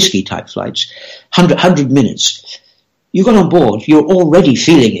Bay of Biscay type flights, 100 minutes. You got on board, you're already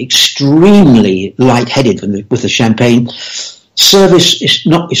feeling extremely lightheaded with the champagne. Service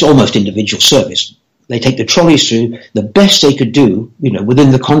it's almost individual service. They take the trolleys through the best they could do,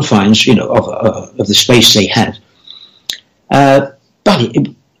 within the confines, of the space they had. But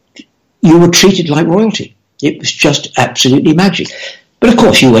you were treated like royalty. It was just absolutely magic. But of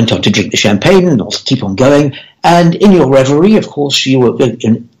course, you went on to drink the champagne and keep on going. And in your reverie, of course, you were,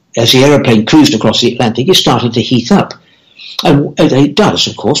 as the aeroplane cruised across the Atlantic, it started to heat up. And it does,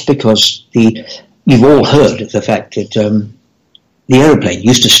 of course, because you've all heard of the fact that the aeroplane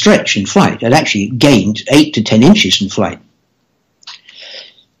used to stretch in flight. It actually gained 8 to 10 inches in flight.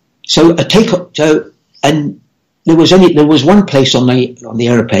 So and there was one place on the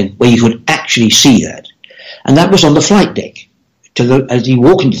aeroplane where you could actually see that. And that was on the flight deck. As you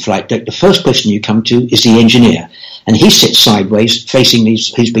walk into the flight deck, the first person you come to is the engineer. And he sits sideways facing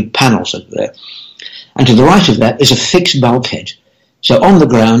his big panels over there. And to the right of that is a fixed bulkhead. So on the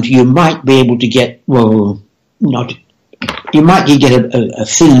ground, you might be able to get, a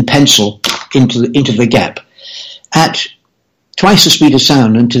thin pencil into the gap. At twice the speed of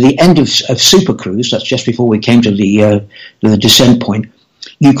sound and to the end of Super Cruise, that's just before we came to the descent point,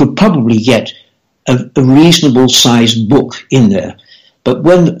 you could probably get a reasonable sized book in there. But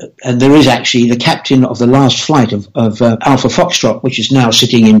there is actually the captain of the last flight of Alpha Foxtrot, which is now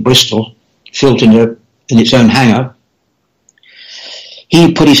sitting in Bristol, built in its own hangar.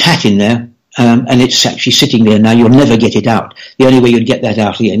 He put his hat in there, and it's actually sitting there now. You'll never get it out. The only way you'd get that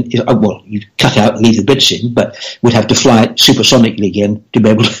out again is, you'd cut out and leave the bits in, but we'd have to fly it supersonically again to be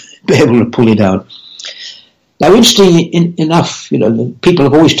able to pull it out. Now, interestingly enough, people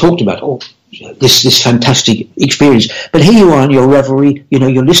have always talked about, this fantastic experience. But here you are in your reverie,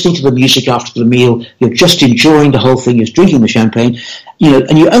 you're listening to the music after the meal, you're just enjoying the whole thing, you're drinking the champagne,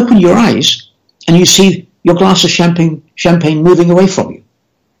 and you open your eyes and you see your glass of champagne moving away from you.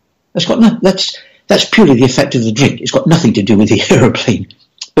 That's purely the effect of the drink. It's got nothing to do with the aeroplane.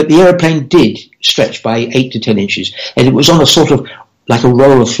 But the aeroplane did stretch by 8 to 10 inches, and it was on a sort of like a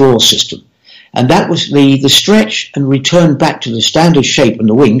roller floor system. And that was the stretch and return back to the standard shape and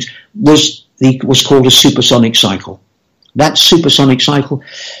the wings was called a supersonic cycle. That supersonic cycle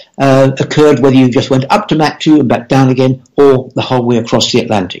occurred whether you just went up to Mach 2 and back down again, or the whole way across the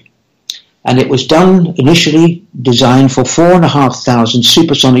Atlantic. And it was initially designed for 4,500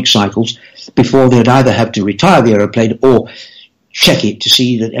 supersonic cycles before they'd either have to retire the aeroplane or check it to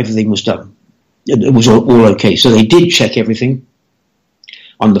see that everything was done. It was all okay. So they did check everything.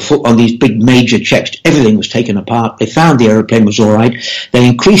 On these big major checks, everything was taken apart. They found the aeroplane was all right. They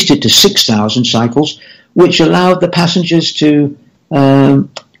increased it to 6,000 cycles, which allowed the passengers to be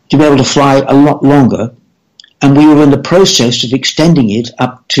able to fly a lot longer. And we were in the process of extending it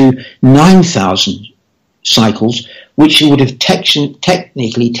up to 9,000 cycles, which would have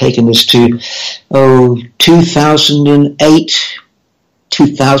technically taken us to 2008,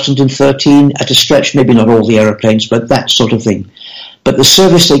 2013 at a stretch. Maybe not all the aeroplanes, but that sort of thing. But the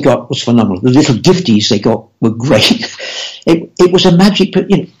service they got was phenomenal. The little gifties they got were great. It was a magic.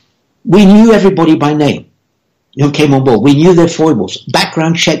 We knew everybody by name who came on board. We knew their foibles.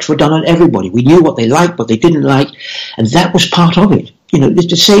 Background checks were done on everybody. We knew what they liked, what they didn't like, and that was part of it. It's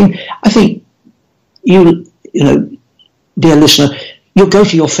the same. I think you dear listener, you'll go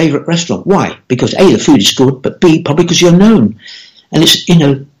to your favourite restaurant. Why? Because A, the food is good, but B, probably because you're known. And it's,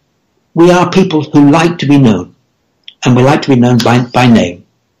 we are people who like to be known, and we like to be known by name.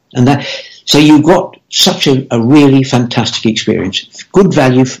 And so you got such a really fantastic experience. Good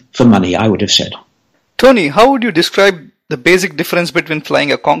value for money, I would have said. Tony, how would you describe the basic difference between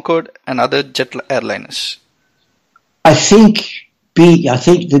flying a Concorde and other jet airliners? I think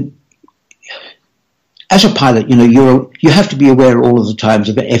that as a pilot, you have to be aware all of the times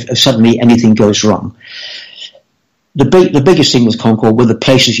if suddenly anything goes wrong. The biggest thing with Concorde were the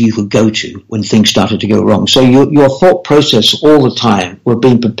places you could go to when things started to go wrong. So your thought process all the time were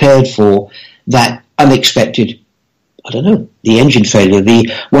being prepared for that unexpected, the engine failure,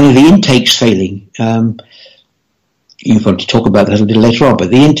 one of the intakes failing. You're going to talk about that a little later on,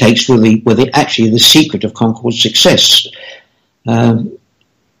 but the intakes were actually the secret of Concorde's success. Not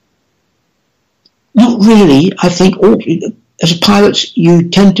really. I think as pilots, you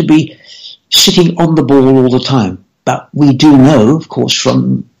tend to be sitting on the ball all the time. But we do know, of course,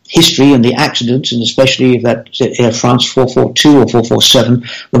 from history and the accidents, and especially that Air France 442 or 447,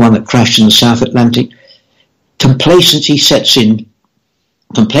 the one that crashed in the South Atlantic, complacency sets in.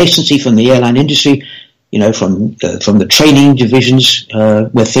 Complacency from the airline industry, from the training divisions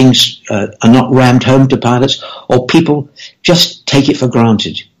where things are not rammed home to pilots, or people just take it for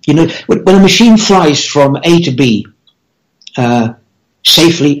granted. When a machine flies from A to B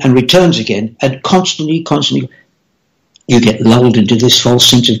safely and returns again, and constantly, you get lulled into this false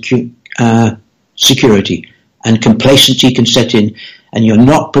sense of security, and complacency can set in, and you're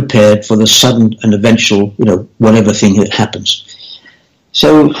not prepared for the sudden and eventual, whatever thing that happens.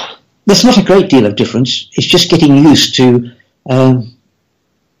 So there's not a great deal of difference. It's just getting used to, other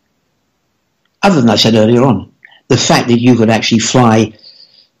than I said earlier on, the fact that you could actually fly,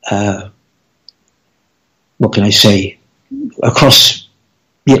 across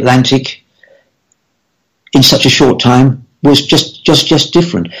the Atlantic in such a short time was just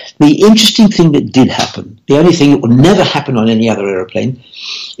different. The interesting thing that did happen, the only thing that would never happen on any other aeroplane,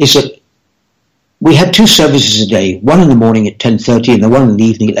 is that we had two services a day, one in the morning at 10:30 and the one in the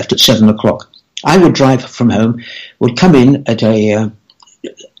evening left at 7 o'clock. I would drive from home, would come in at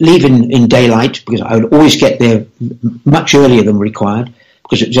leave in daylight, because I would always get there much earlier than required,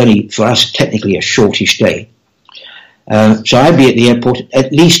 because it was only, for us, technically a shortish day. So I'd be at the airport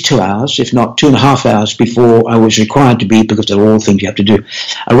at least 2 hours, if not 2.5 hours before I was required to be, because there are all the things you have to do.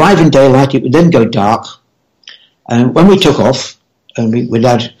 Arrive in daylight, it would then go dark. And when we took off,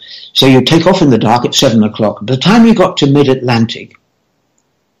 so you take off in the dark at 7 o'clock. By the time you got to mid-Atlantic,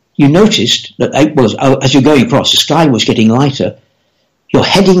 you noticed that as you're going across, the sky was getting lighter. You're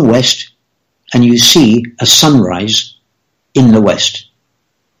heading west, and you see a sunrise in the west.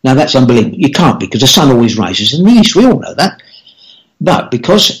 Now that's unbelievable. You can't, because the sun always rises in the east. We all know that. But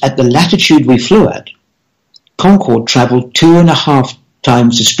because at the latitude we flew at, Concorde travelled 2.5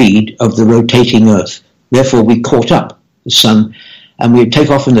 times the speed of the rotating Earth. Therefore, we caught up the sun, and we would take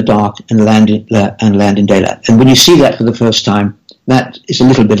off in the dark and land in daylight. And when you see that for the first time, that is a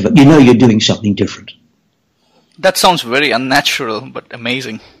little bit of you're doing something different. That sounds very unnatural, but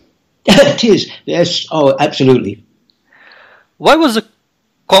amazing. It is. Yes. Oh, absolutely. Why was the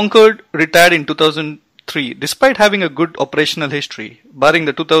Concorde retired in 2003, despite having a good operational history, barring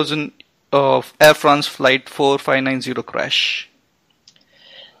the 2000 of Air France Flight 4590 crash?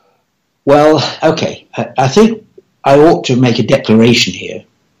 Well, okay. I think I ought to make a declaration here,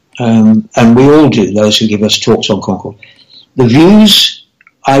 and we all do, those who give us talks on Concorde. The views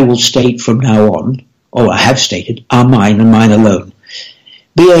I will state from now on, or I have stated, are mine and mine alone.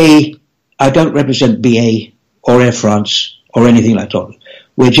 BA, I don't represent BA or Air France or anything like that.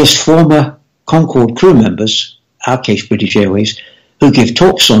 We're just former Concorde crew members, our case British Airways, who give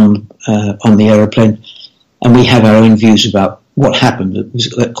talks on the aeroplane, and we have our own views about what happened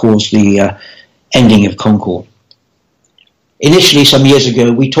that caused the ending of Concorde. Initially, some years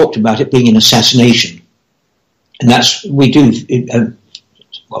ago, we talked about it being an assassination, and we do.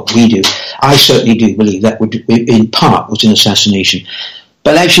 I certainly do believe that in part was an assassination.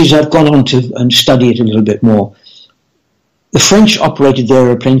 But actually, as I've gone on to and study it a little bit more, the French operated the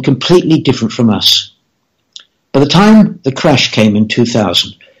aeroplane completely different from us. By the time the crash came in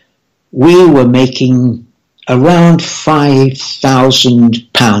 2000, we were making around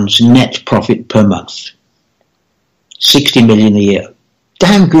 £5,000 net profit per month. 60 million a year.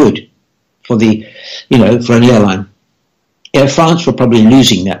 damn good for for an airline. Air France were probably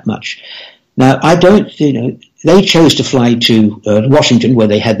losing that much. Now, they chose to fly to Washington, where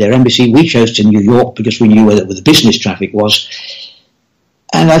they had their embassy. We chose to New York because we knew where the business traffic was.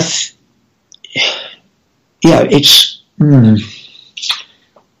 And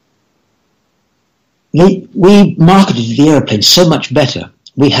we marketed the aeroplane so much better.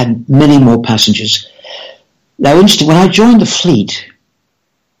 We had many more passengers. Now, when I joined the fleet,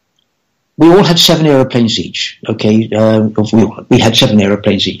 we all had 7 aeroplanes each. Okay, we had 7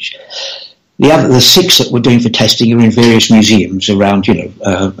 aeroplanes each. The 6 that we're doing for testing are in various museums around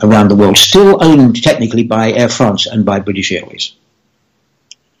the world, still owned technically by Air France and by British Airways.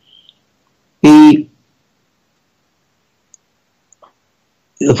 When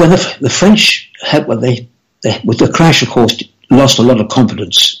the French had, with the crash, of course, lost a lot of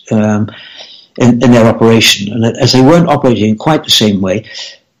confidence in their operation, and as they weren't operating in quite the same way.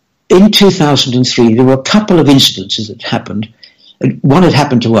 In 2003, there were a couple of incidences that happened. One had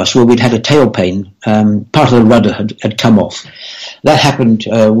happened to us where we'd had a tail pain. Part of the rudder had come off. That happened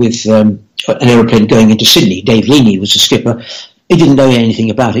with an aeroplane going into Sydney. Dave Leaney was the skipper. He didn't know anything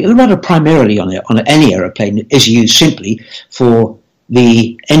about it. The rudder primarily on any aeroplane is used simply for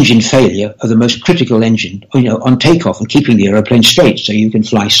the engine failure of the most critical engine, on takeoff and keeping the aeroplane straight so you can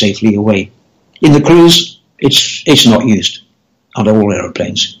fly safely away. In the cruise, it's not used on all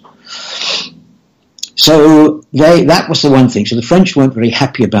aeroplanes. So that was the one thing. So the French weren't very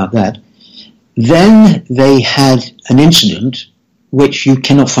happy about that. Then they had an incident which you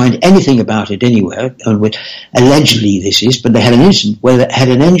cannot find anything about it anywhere, allegedly this is, but they had an incident where they had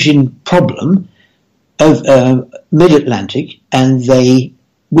an engine problem of mid-Atlantic, and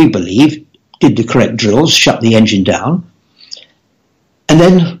we believe, did the correct drills, shut the engine down, and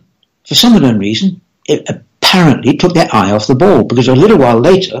then, for some unknown reason, it apparently took their eye off the ball, because a little while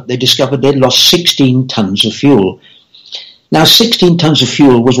later they discovered they'd lost 16 tons of fuel. Now, 16 tons of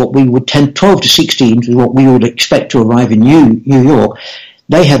fuel was what we would 12 to 16 was what we would expect to arrive in New York.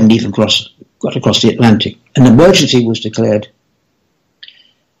 They hadn't even got across the Atlantic. An emergency was declared,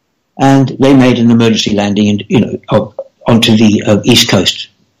 and they made an emergency landing, onto the east coast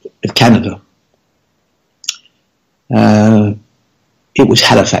of Canada. It was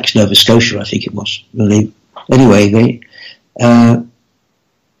Halifax, Nova Scotia, I think it was. Anyway,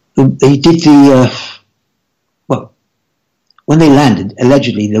 they did when they landed,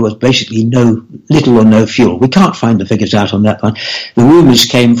 allegedly there was basically little or no fuel. We can't find the figures out on that one. The rumours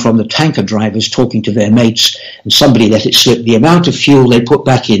came from the tanker drivers talking to their mates, and somebody let it slip. The amount of fuel they put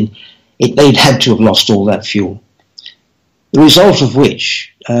back in, they'd had to have lost all that fuel. The result of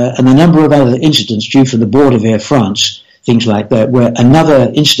which, and a number of other incidents due from the board of Air France, things like that, where another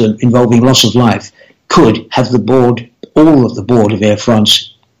incident involving loss of life could have all of the board of Air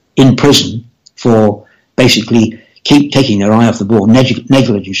France in prison for basically keep taking their eye off the ball,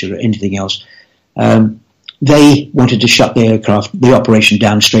 negligence or anything else. They wanted to shut the operation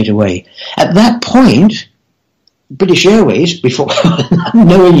down straight away. At that point, British Airways, before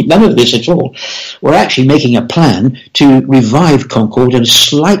knowing none of this at all, were actually making a plan to revive Concorde in a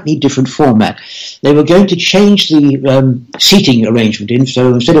slightly different format. They were going to change the seating arrangement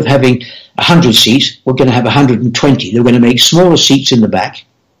so instead of having 100 seats, we're going to have 120. They were going to make smaller seats in the back,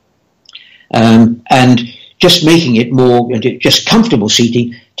 and just making it more just comfortable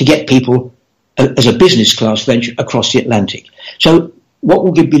seating to get people as a business class venture across the Atlantic. So what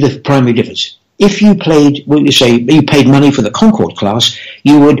will be the primary difference? If you paid money for the Concorde class,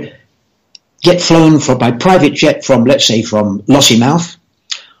 you would get flown by private jet from Lossiemouth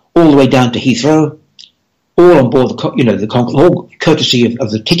all the way down to Heathrow, all on board the Concorde, all courtesy of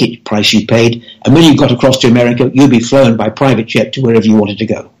the ticket price you paid. And when you got across to America, you'd be flown by private jet to wherever you wanted to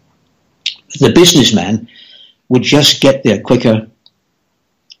go. The businessman would just get there quicker,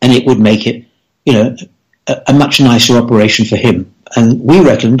 and it would make it, a much nicer operation for him. And we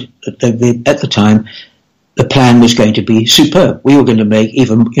reckoned that at the time, the plan was going to be superb. We were going to make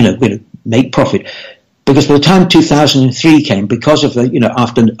make profit, because by the time 2003 came, because of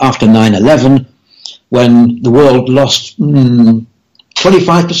after 9/11, when the world lost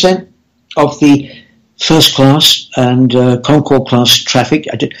 25% of the first class and Concorde class traffic,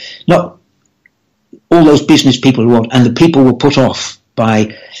 not all those business people and the people were put off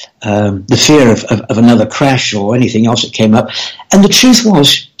by the fear of another crash or anything else that came up. And the truth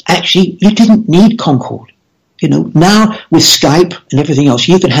was, actually, you didn't need Concorde. Now with Skype and everything else,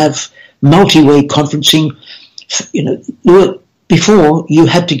 you can have multi-way conferencing. Before you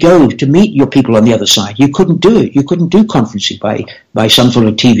had to go to meet your people on the other side. You couldn't do it. You couldn't do conferencing by some sort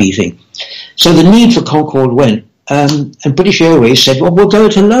of TV thing. So the need for Concorde went, and British Airways said, well, we'll go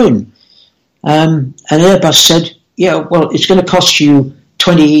it alone. And Airbus said, yeah, well, it's going to cost you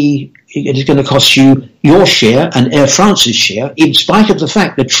it is going to cost you your share and Air France's share, in spite of the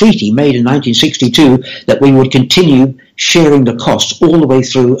fact the treaty made in 1962 that we would continue sharing the costs all the way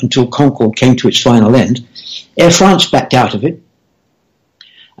through until Concorde came to its final end. Air France backed out of it,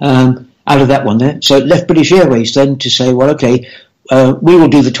 out of that one there. So it left British Airways then to say, well, okay, we will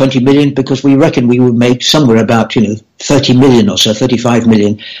do the 20 million because we reckon we will make somewhere about, 30 million or so, 35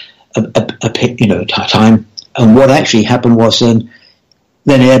 million a time. And what actually happened was then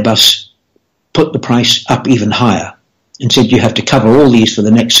Airbus put the price up even higher and said you have to cover all these for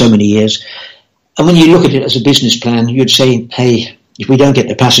the next so many years. And when you look at it as a business plan, you'd say, hey, if we don't get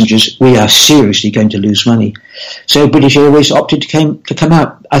the passengers, we are seriously going to lose money. So British Airways opted to come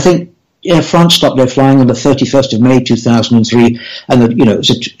out. I think Air France stopped their flying on the 31st of May 2003, and it was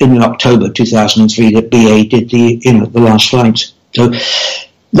in October 2003 that BA did the last flights. So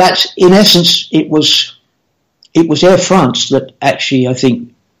that, in essence, it was Air France that actually, I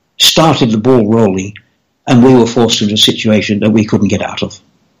think, started the ball rolling, and we were forced into a situation that we couldn't get out of.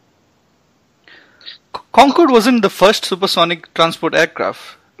 Concorde wasn't the first supersonic transport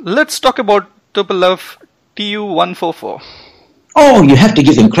aircraft. Let's talk about Tupolev Tu-144. Oh, you have to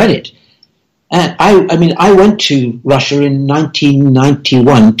give them credit. I went to Russia in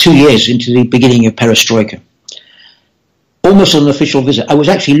 1991, 2 years into the beginning of perestroika. Almost on an official visit. I was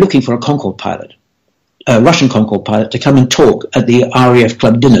actually looking for a Concorde pilot, a Russian Concorde pilot, to come and talk at the RAF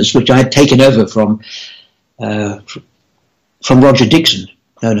Club dinners, which I had taken over from Roger Dixon,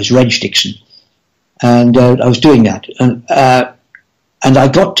 known as Reg Dixon. And I was doing that. And I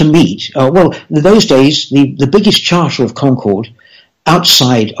got to meet, in those days, the biggest charter of Concorde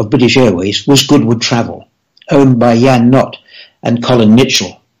outside of British Airways was Goodwood Travel, owned by Jan Nott and Colin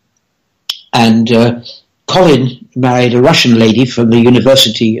Mitchell. And Colin married a Russian lady from the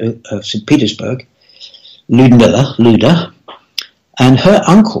University of St. Petersburg, Luda, and her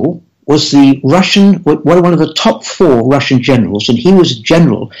uncle was one of the top 4 Russian generals, and he was a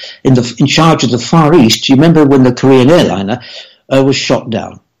general in charge of the Far East. You remember when the Korean airliner was shot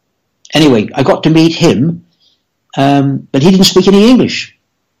down? Anyway, I got to meet him, but he didn't speak any English.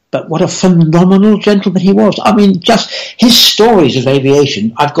 But what a phenomenal gentleman he was. I mean, just his stories of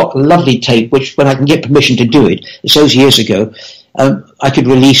aviation. I've got a lovely tape, which when I can get permission to do it, it's those years ago, I could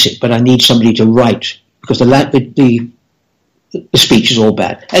release it, but I need somebody to write, because the speech is all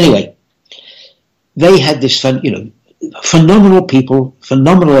bad. Anyway, they had this phenomenal people,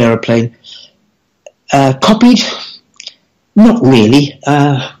 phenomenal aeroplane, copied. Not really.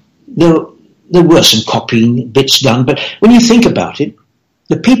 There were some copying bits done, but when you think about it,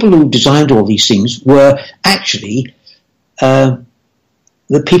 the people who designed all these things were actually the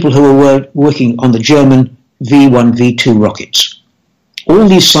people who were working on the German V1, V2 rockets. All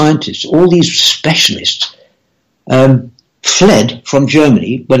these scientists, all these specialists, fled from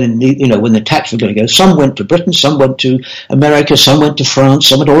Germany when the attacks were going to go. Some went to Britain, some went to America, some went to France,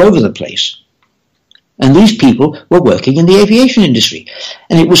 some went all over the place. And these people were working in the aviation industry.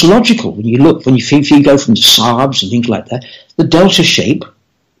 And it was logical when you go from the Saabs and things like that, the delta shape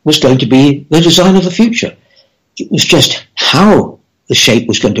was going to be the design of the future. It was just how the shape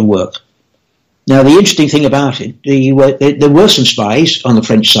was going to work. Now, the interesting thing about it, there were some spies on the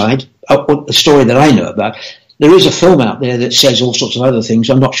French side, the story that I know about. There is a film out there that says all sorts of other things.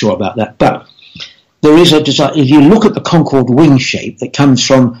 I'm not sure about that. But there is a design. If you look at the Concorde wing shape that comes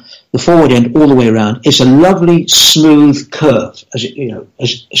from the forward end all the way around, it's a lovely, smooth curve as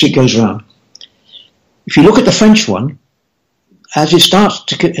it goes around. If you look at the French one, as it starts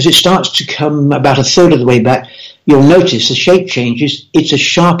to come about a third of the way back, you'll notice the shape changes. It's a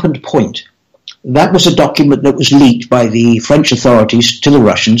sharpened point. That was a document that was leaked by the French authorities to the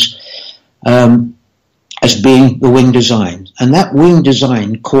Russians as being the wing design. And that wing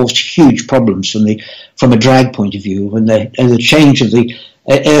design caused huge problems from a drag point of view, and the change of the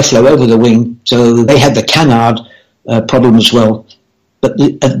airflow over the wing. So they had the canard problem as well. But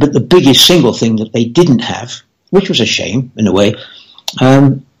the biggest single thing that they didn't have, which was a shame in a way,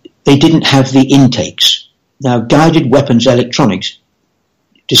 they didn't have the intakes. Now, guided weapons electronics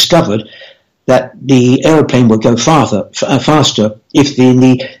discovered that the aeroplane would go faster if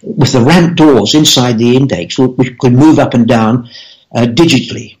with the ramp doors inside the intakes, which could move up and down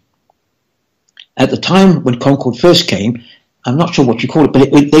digitally. At the time when Concorde first came, I'm not sure what you call it,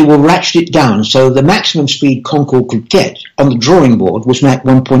 but they were ratcheted down, so the maximum speed Concorde could get on the drawing board was Mach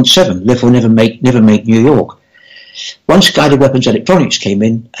 1.7, therefore never make New York. Once guided weapons electronics came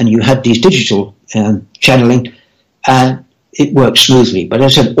in, and you had these digital channeling, it worked smoothly. But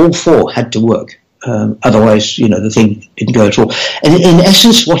as I said, all 4 had to work. Otherwise, the thing didn't go at all. And in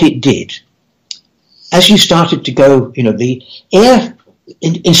essence, what it did, as you started to go, the air,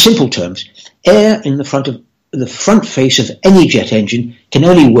 in simple terms, air in the front face of any jet engine can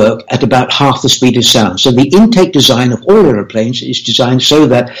only work at about half the speed of sound. So the intake design of all aeroplanes is designed so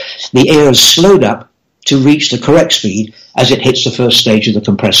that the air is slowed up to reach the correct speed as it hits the first stage of the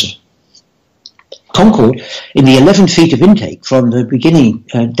compressor. Concorde, in the 11 feet of intake from the beginning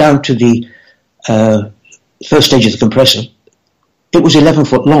down to the first stage of the compressor, it was 11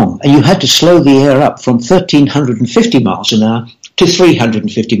 foot long, and you had to slow the air up from 1,350 miles an hour to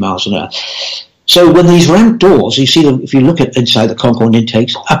 350 miles an hour. So when these ramp doors, you see them, if you look at inside the Concorde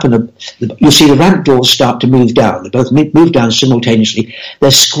intakes, you'll see the ramp doors start to move down. They both move down simultaneously.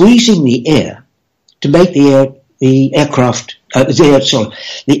 They're squeezing the air to make the air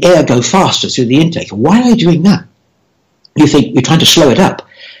go faster through the intake. Why are they doing that? You think you're trying to slow it up.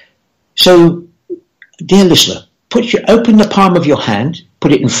 So, dear listener, open the palm of your hand,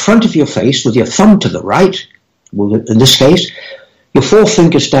 put it in front of your face with your thumb to the right, well, in this case, your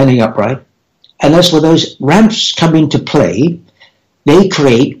forefinger standing upright, and as when those ramps come into play, they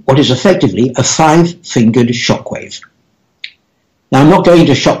create what is effectively a 5-fingered shockwave. Now, I'm not going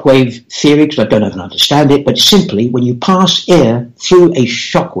into shockwave theory because I don't even understand it, but simply when you pass air through a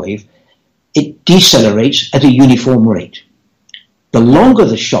shockwave, it decelerates at a uniform rate. The longer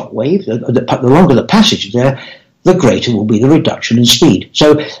the shockwave, the longer the passage there, the greater will be the reduction in speed.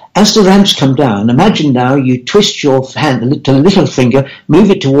 So as the ramps come down, imagine now you twist your hand to the little finger,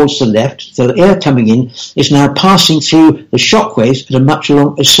 move it towards the left, so the air coming in is now passing through the shockwaves at a much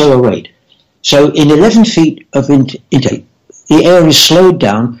slower rate. So in 11 feet of intake, the air is slowed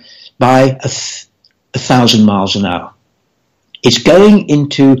down by 1,000 miles an hour. It's going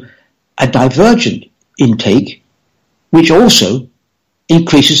into a divergent intake, which also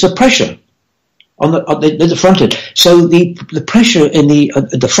increases the pressure on the front end. So the pressure in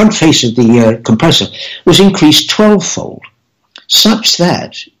the front face of the compressor was increased 12-fold, such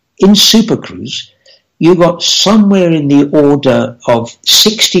that in supercruise you got somewhere in the order of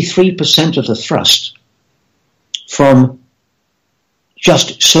 63% of the thrust from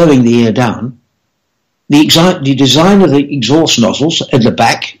just slowing the air down. The design of the exhaust nozzles at the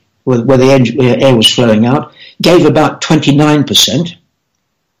back, where the air was flowing out, gave about 29%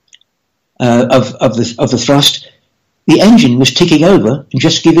 of the thrust. The engine was ticking over and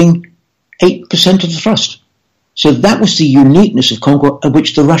just giving 8% of the thrust. So that was the uniqueness of Concorde,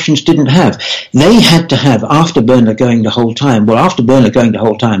 which the Russians didn't have. They had to have afterburner going the whole time. Well, afterburner going the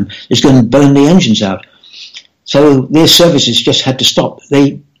whole time is going to burn the engines out. So their services just had to stop.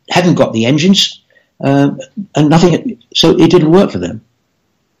 They hadn't got the engines, and nothing, so it didn't work for them.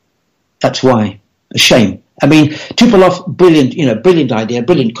 That's why. A shame. I mean, Tupolev, brilliant idea,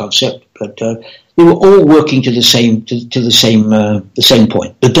 brilliant concept, but they were all working to the same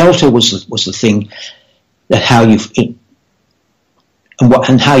point. The delta was the thing that how you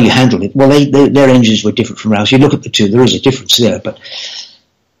handled it. Well, their engines were different from ours. You look at the two, there is a difference there, but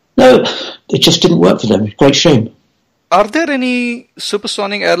no, it just didn't work for them. Great shame. Are there any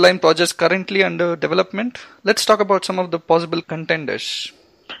supersonic airline projects currently under development? Let's talk about some of the possible contenders.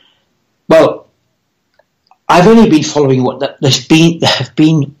 Well, I've only been following there have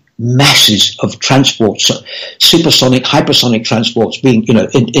been masses of transports, supersonic, hypersonic transports being,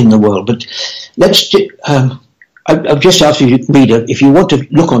 in the world. But I've just asked you, reader, if you want to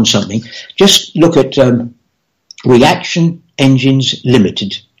look on something, just look at Reaction Engines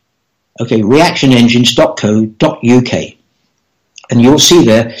Limited. Okay, reactionengines.co.uk. And you'll see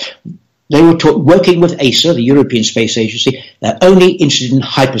there, they were working with ESA, the European Space Agency. They're only interested in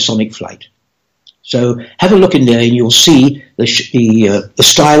hypersonic flight. So have a look in there and you'll see the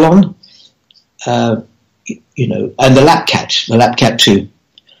Skylon, and the Lapcat 2.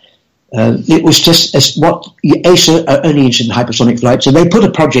 It was just as what ESA are only interested in hypersonic flight. So they put a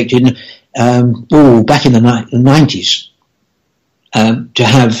project in, back in the 90s, to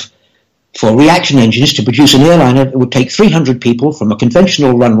have, for Reaction Engines, to produce an airliner that would take 300 people from a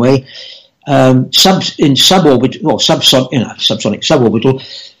conventional runway, suborbital,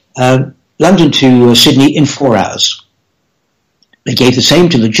 London to Sydney in 4 hours. They gave the same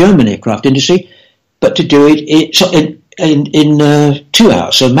to the German aircraft industry, but to do it in 2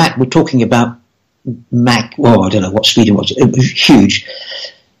 hours. So we're talking about I don't know what speed it was. It was huge.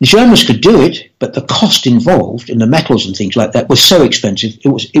 The Germans could do it, but the cost involved in the metals and things like that was so expensive,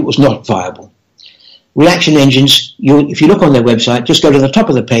 it was not viable. Reaction Engines, if you look on their website, just go to the top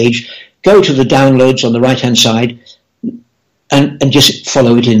of the page, go to the downloads on the right-hand side, and just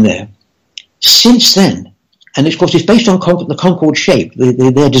follow it in there. Since then, and of course it's based on the Concorde shape,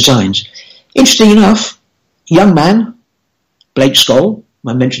 their designs, Interesting enough, young man, Blake Skoll,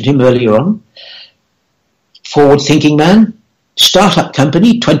 I mentioned him earlier on, forward-thinking man, startup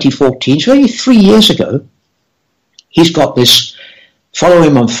company, 2014, so only 3 years ago. He's got this, follow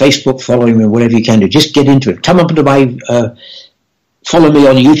him on Facebook, follow him on whatever you can do, just get into it. Come up to my, follow me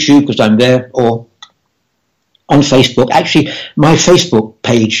on YouTube because I'm there, or on Facebook. Actually, my Facebook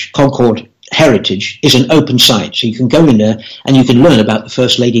page, Concorde Heritage, is an open site, so you can go in there and you can learn about the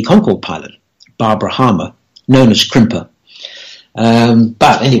First Lady Concorde pilot, Barbara Harmer, known as Crimper.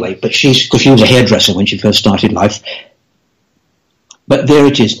 But anyway, because she was a hairdresser when she first started life. But there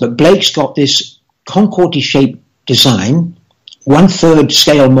it is. But Blake's got this Concorde-shaped design, 1/3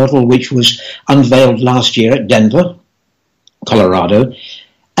 scale model, which was unveiled last year at Denver, Colorado,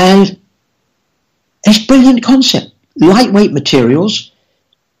 and it's a brilliant concept. Lightweight materials.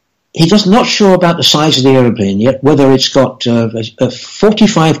 He's not sure about the size of the aeroplane yet, whether it's got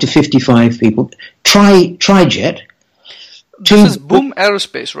 45 to 55 people. Tri-jet. This is Boom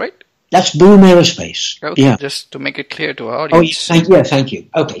Aerospace, right? That's Boom Aerospace. Okay, yeah. Just to make it clear to our audience. Thank you.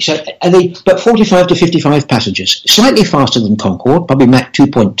 Okay, so but 45 to 55 passengers, slightly faster than Concorde, probably Mach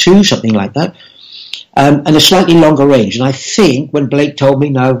 2.2, something like that, and a slightly longer range. And I think when Blake told me,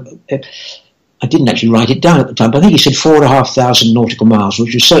 now I didn't actually write it down at the time, but I think he said 4,500 nautical miles,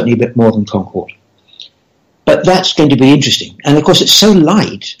 which is certainly a bit more than Concorde. But that's going to be interesting, and of course it's so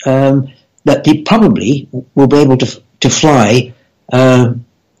light that they probably will be able to fly.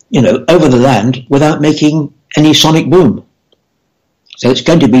 Over the land without making any sonic boom. So it's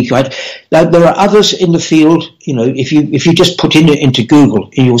going to be quite. Now, there are others in the field. If you just put into Google,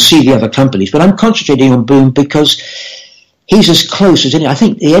 you'll see the other companies. But I'm concentrating on Boom because he's as close as any. I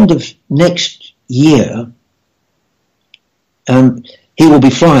think the end of next year, he will be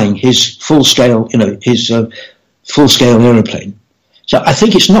flying his full scale aeroplane. So I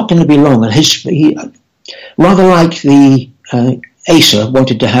think it's not going to be long. And he rather like the. Acer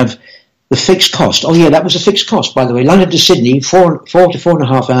wanted to have the fixed cost. Oh yeah, that was a fixed cost, by the way. London to Sydney, 4 to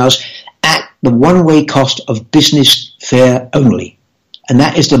 4.5 hours at the one-way cost of business fare only. And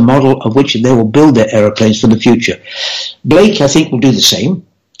that is the model of which they will build their aeroplanes for the future. Blake, I think, will do the same.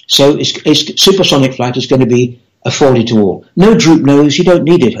 So it's supersonic flight is going to be afforded to all. No droop nose, you don't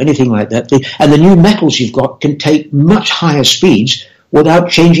need it, anything like that. And the new metals you've got can take much higher speeds without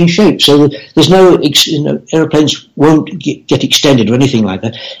changing shape. So there's no, aeroplanes won't get extended or anything like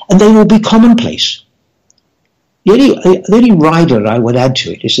that. And they will be commonplace. The only rider I would add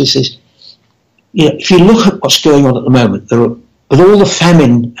to it is this, if you look at what's going on at the moment, with all the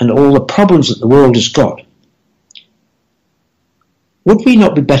famine and all the problems that the world has got, would we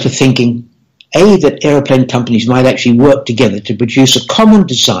not be better thinking, A, that aeroplane companies might actually work together to produce a common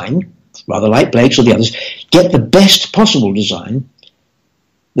design, rather like Blake's or the others, get the best possible design,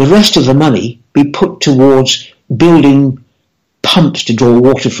 the rest of the money be put towards building pumps to draw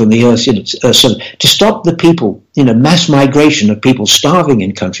water from the earth, so to stop the people, mass migration of people starving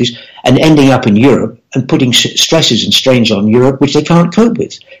in countries and ending up in Europe and putting stresses and strains on Europe which they can't cope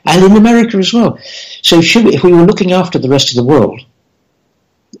with, and in America as well. So if we were looking after the rest of the world,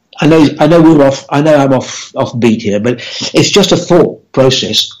 I know I'm off beat here, but it's just a thought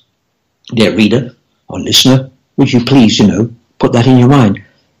process, dear reader or listener. Would you please, put that in your mind?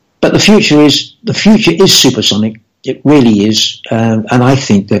 But the future is supersonic. It really is, and I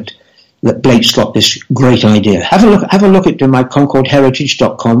think that Blake's got this great idea. Have a look at my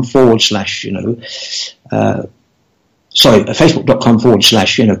concordeheritage.com / facebook.com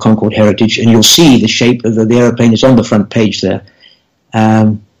 / Concorde Heritage, and you'll see the shape of the aeroplane is on the front page there.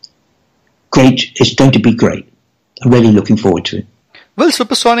 Great, it's going to be great. I'm really looking forward to it. Will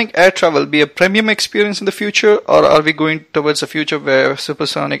supersonic air travel be a premium experience in the future, or are we going towards a future where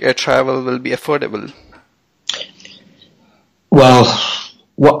supersonic air travel will be affordable? Well,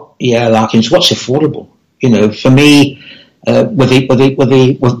 Larkins, what's affordable? For me, with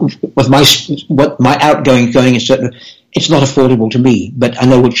my outgoing going, etc., it's not affordable to me. But I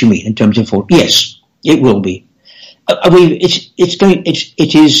know what you mean in terms of affordable. Yes, it will be.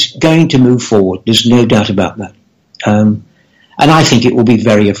 It is going to move forward. There's no doubt about that. And I think it will be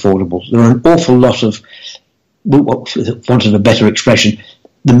very affordable. There are an awful lot of, wanting a better expression,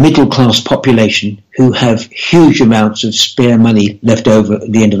 the middle class population who have huge amounts of spare money left over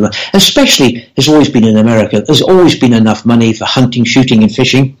at the end of the month. Especially, there's always been in America, there's always been enough money for hunting, shooting and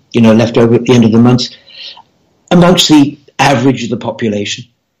fishing, left over at the end of the month, amongst the average of the population.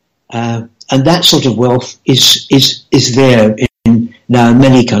 And that sort of wealth is there in now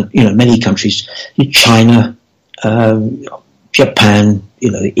many countries, China, Japan,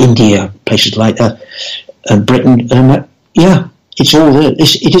 India, places like that, and Britain. It's all there.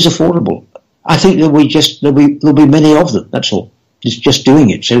 It is affordable. I think there'll be many of them. That's all. It's just doing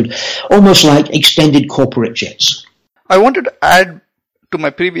it. So almost like extended corporate jets. I wanted to add to my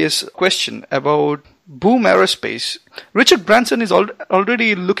previous question about Boom Aerospace. Richard Branson is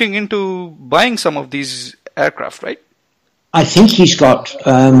already looking into buying some of these aircraft, right? I think he's got,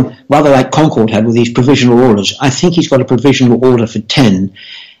 rather like Concorde had with these provisional orders, I think he's got a provisional order for 10,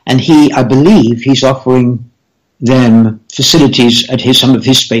 and I believe he's offering them facilities at some of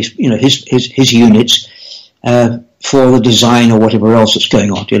his space, his units, for the design or whatever else that's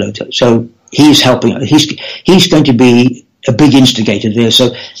going on, So he's helping, he's going to be a big instigator there,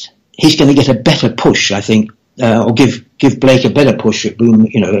 so he's going to get a better push, I think, or give Blake a better push at Boom,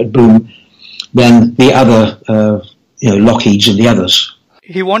 than the other, Lockheed's and the others.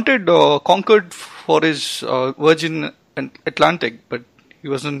 He wanted Concorde for his Virgin Atlantic, but he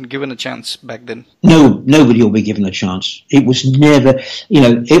wasn't given a chance back then. No, nobody will be given a chance. It was never,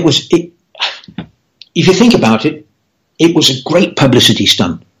 if you think about it, it was a great publicity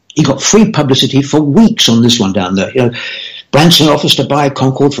stunt. He got free publicity for weeks on this one down there. Branson offers to buy a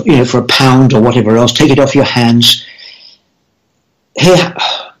Concorde for £1 or whatever else, take it off your hands. Here,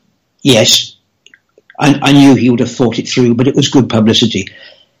 yes, I knew he would have thought it through, but it was good publicity.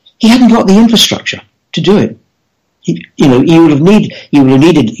 He hadn't got the infrastructure to do it. He would have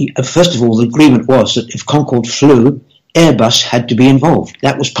needed, first of all, the agreement was that if Concorde flew, Airbus had to be involved.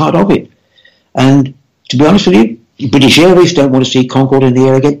 That was part of it. And to be honest with you, British Airways don't want to see Concorde in the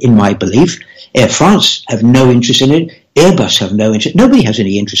air again, in my belief. Air France have no interest in it. Airbus have no interest. Nobody has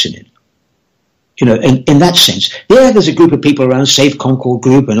any interest in it. In that sense. There's a group of people around, Save Concorde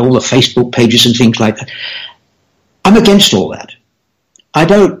Group and all the Facebook pages and things like that. I'm against all that.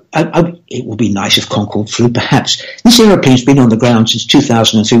 It would be nice if Concorde flew, perhaps. This aeroplane's been on the ground since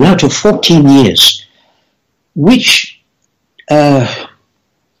 2003. We're now to 14 years. Which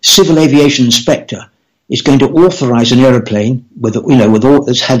civil aviation inspector is going to authorize an aeroplane with all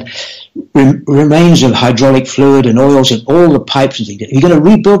that's had remains of hydraulic fluid and oils and all the pipes and things? Are you going to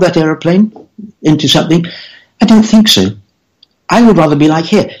rebuild that aeroplane into something? I don't think so. I would rather be like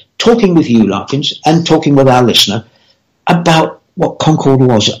here, talking with you, Larkins, and talking with our listener about what Concorde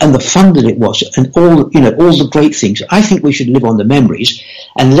was and the fun that it was and all the great things. I think we should live on the memories,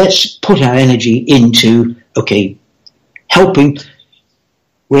 and let's put our energy into, helping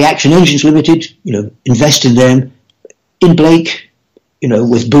Reaction Engines Limited, invest in them, in Blake,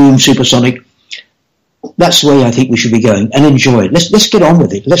 with Boom Supersonic. That's the way I think we should be going, and enjoy it. Let's get on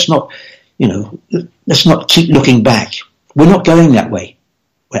with it. Let's not keep looking back. We're not going that way.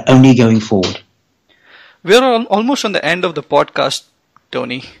 We're only going forward. We're almost on the end of the podcast,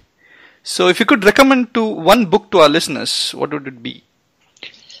 Tony. So if you could recommend one book to our listeners, what would it be?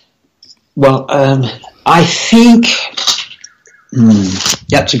 Well, I think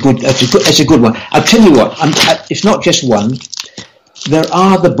that's a good one. I'll tell you what. It's not just one. There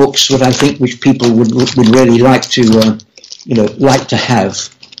are the books that I think which people would really like to have.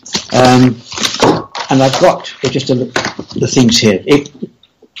 And I've got just the things here.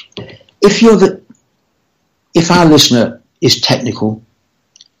 If our listener is technical,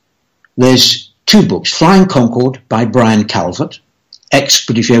 there's two books: Flying Concorde by Brian Calvert,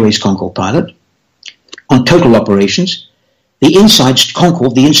 ex-British Airways Concorde pilot, on total operations. The Inside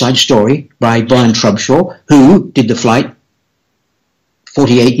Concorde, the Inside Story by Brian Trubshaw, who did the flight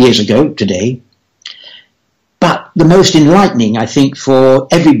 48 years ago today. But the most enlightening, I think, for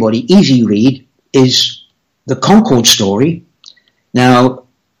everybody, easy read, is the Concorde Story. Now,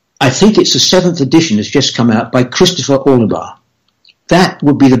 I think it's the 7th edition has just come out by Christopher Oliver. That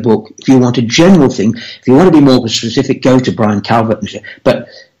would be the book. If you want a general thing, if you want to be more specific, go to Brian Calvert. But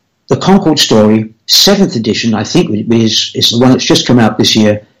the Concorde Story, 7th edition, I think is the one that's just come out this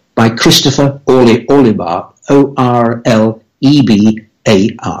year by Christopher Oliver, Orlebar.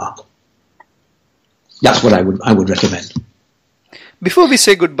 That's what I would recommend. Before we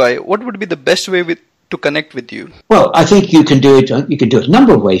say goodbye, what would be the best way to connect with you? Well, I think you can do it. You can do it a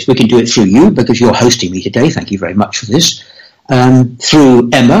number of ways. We can do it through you, because you're hosting me today. Thank you very much for this. Through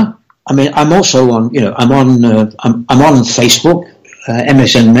Emma. I mean, I'm also on. I'm on Facebook,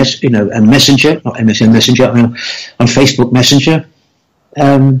 MSN and Messenger, not MSN Messenger. On Facebook Messenger.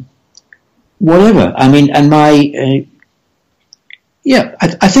 Whatever. I mean, and my.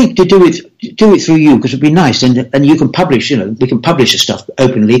 I think to do it through you, because it'd be nice, and you can publish. We can publish the stuff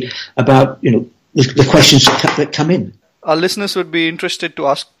openly about the questions that come in. Our listeners would be interested to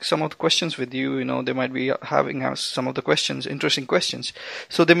ask some of the questions with you. They might be having some of the questions, interesting questions.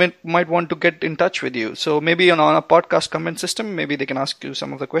 So they might want to get in touch with you. So maybe on a podcast comment system, maybe they can ask you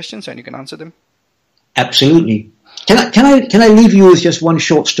some of the questions and you can answer them. Absolutely. Can I leave you with just one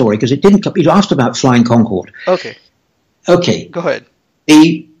short story, because it didn't. You asked about Flying Concorde. Okay. Go ahead.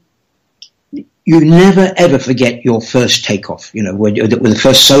 You never ever forget your first takeoff. With the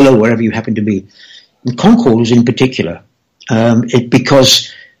first solo, wherever you happen to be. And Concorde was in particular,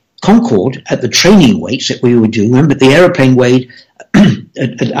 because Concorde at the training weights that we would do. Remember, the aeroplane weighed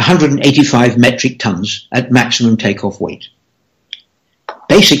at 185 metric tons at maximum takeoff weight.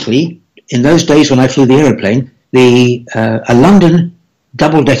 Basically, in those days when I flew the aeroplane, a London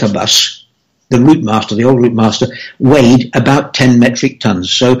double-decker bus, the old Route Master, weighed about 10 metric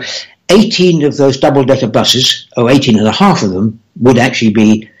tons. So 18 of those double-decker buses, 18 and a half of them, would actually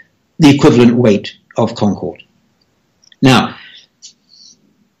be the equivalent weight of Concorde. Now,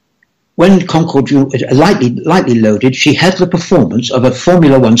 when Concorde was lightly loaded, she had the performance of a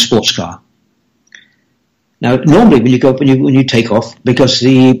Formula One sports car. Now, normally when you take off, because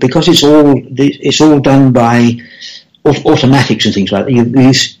it's all done by automatics and things like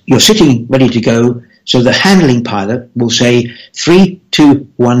that, you're sitting ready to go. So the handling pilot will say 3, 2,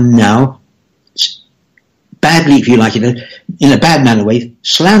 1 now. Badly, if you like it, in a bad manner way,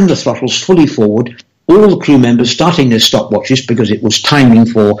 slam the throttles fully forward. All the crew members starting their stopwatches, because it was timing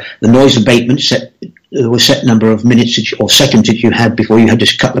for the noise abatement. There was a set number of minutes or seconds that you had before you had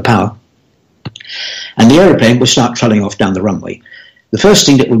to cut the power. And the aeroplane would start trailing off down the runway. The first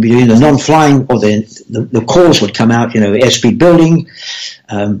thing that we'd be doing, the non-flying, or the calls would come out, airspeed building,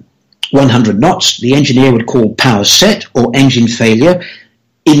 100 knots. The engineer would call power set or engine failure.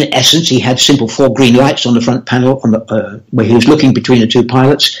 In essence, he had simple 4 green lights on the front panel where he was looking between the two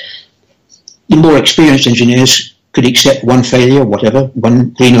pilots. The more experienced engineers could accept 1 failure, whatever,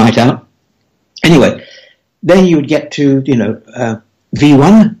 1 green light out. Anyway, then you would get to,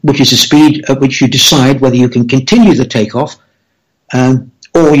 V1, which is the speed at which you decide whether you can continue the takeoff,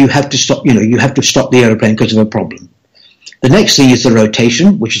 or you have to stop. You have to stop the aeroplane because of a problem. The next thing is the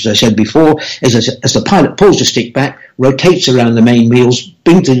rotation, which, as I said before, is as the pilot pulls the stick back, rotates around the main wheels,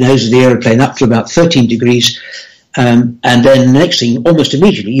 brings the nose of the aeroplane up to about 13 degrees, and then the next thing, almost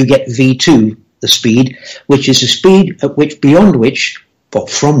immediately, you get V2, the speed, which is the speed at which,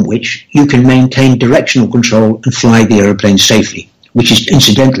 from which you can maintain directional control and fly the aeroplane safely. Which is,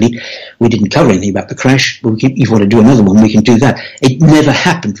 incidentally, we didn't cover anything about the crash, but if you want to do another one, we can do that. It never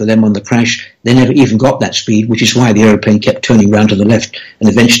happened for them on the crash. They never even got that speed, which is why the aeroplane kept turning round to the left and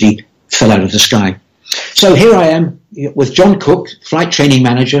eventually fell out of the sky. So here I am with John Cook, flight training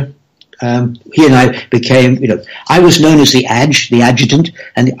manager. He and I became, I was known as the adjutant,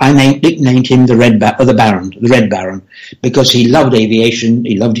 and I nicknamed him the Red Baron, because he loved aviation,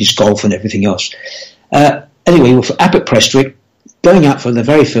 he loved his golf and everything else. Anyway, we're up at Prestwick, going out for the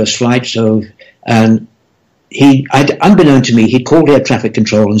very first flight, unbeknown to me, he'd called air traffic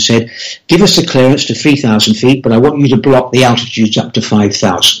control and said, give us the clearance to 3,000 feet, but I want you to block the altitudes up to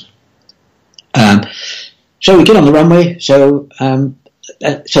 5,000. So we get on the runway, so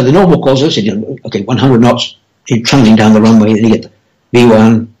the normal calls, I said, 100 knots, you're trundling down the runway, then you get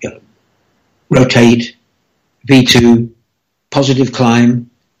V1, rotate, V2, positive climb,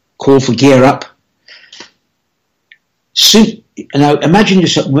 call for gear up. Now imagine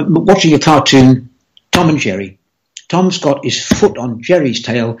yourself watching a cartoon, Tom and Jerry. Tom's got his foot on Jerry's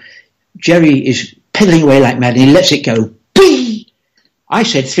tail. Jerry is pedaling away like mad, and he lets it go. Whee! I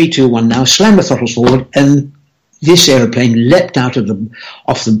said 3, 2, 1 now, slam the throttles forward, and this aeroplane leapt out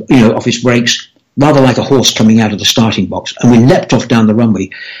off its brakes, rather like a horse coming out of the starting box, and we leapt off down the runway.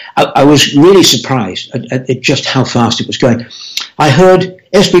 I was really surprised at just how fast it was going. I heard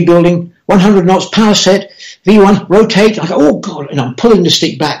airspeed building, 100 knots, power set, V1, rotate. I go, oh God, and I'm pulling the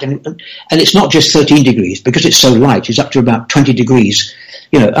stick back, and it's not just 13 degrees, because it's so light, it's up to about 20 degrees,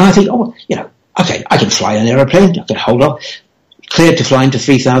 and I think, okay, I can fly an aeroplane, I can hold off, cleared to fly into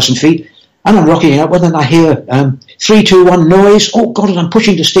 3,000 feet, and I'm rocking it up, and then I hear 3, 2, 1 noise, oh God, and I'm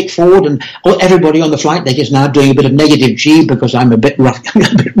pushing the stick forward, and everybody on the flight deck is now doing a bit of negative G, because I'm a bit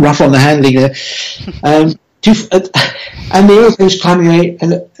rough on the handling there. And the aeroplane's climbing away,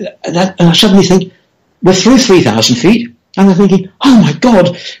 and I suddenly think, we're through 3,000 feet, and I'm thinking, oh my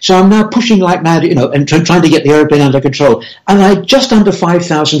God, so I'm now pushing like mad, and trying to get the aeroplane under control. And just under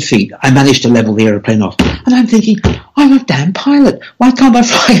 5,000 feet, I managed to level the aeroplane off. And I'm thinking, I'm a damn pilot. Why can't I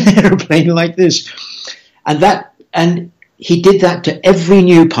fly an aeroplane like this? And he did that to every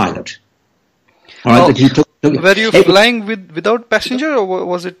new pilot. All right, that he took. Were you flying without passenger, or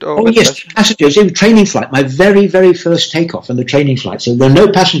was it? Yes, passengers. It was training flight, my very, very first takeoff in the training flight. So there were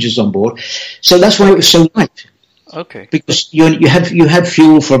no passengers on board. So that's why it was so light. Okay. Because you had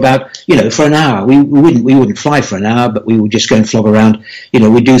fuel for about, for an hour. We wouldn't fly for an hour, but we would just go and flog around.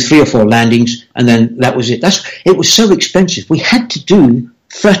 We'd do 3 or 4 landings, and then that was it. It was so expensive. We had to do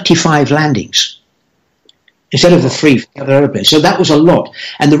 35 landings instead of the 3 for the other airplanes. So that was a lot.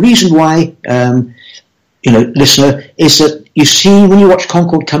 And the reason why, listener, is that you see when you watch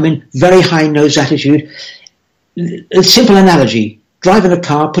Concorde come in, very high nose attitude. A simple analogy: drive in a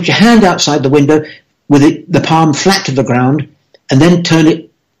car, put your hand outside the window with the palm flat to the ground, and then turn it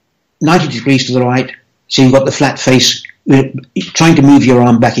 90 degrees to the right, so you've got the flat face, trying to move your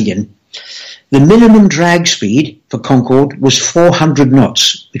arm back again. The minimum drag speed for Concorde was 400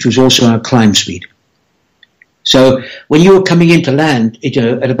 knots, which was also our climb speed. So when you were coming in to land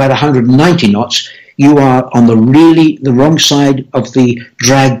at about 190 knots, you are on the wrong side of the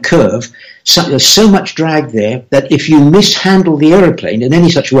drag curve. So there's so much drag there that if you mishandle the aeroplane in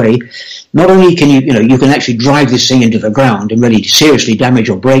any such way, not only can you can actually drive this thing into the ground and really seriously damage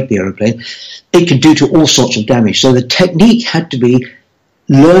or break the aeroplane, it can do to all sorts of damage. So the technique had to be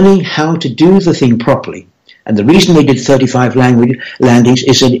learning how to do the thing properly. And the reason they did 35 landings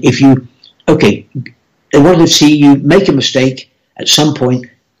is that they wanted to see you make a mistake at some point,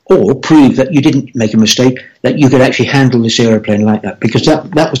 or prove that you didn't make a mistake, that you could actually handle this aeroplane like that, because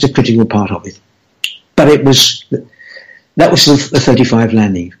that was the critical part of it. But that was the 35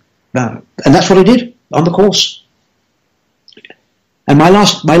 landing. And that's what I did on the course. And my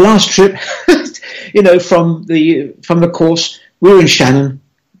last trip, from the course, we were in Shannon.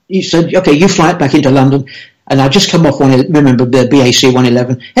 He said, okay, you fly it back into London. And I just come off remember the BAC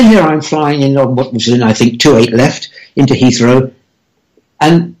 111, and here I'm flying in on what was in, I think, 28 left into Heathrow.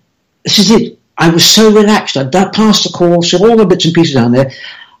 And this is it. I was so relaxed. I'd passed the course, all the bits and pieces down there.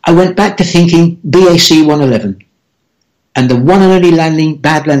 I went back to thinking BAC 111. And the one and only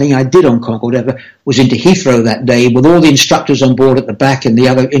bad landing I did on Concorde ever was into Heathrow that day, with all the instructors on board at the back and the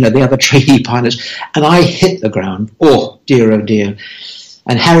other trainee pilots. And I hit the ground. Oh dear. And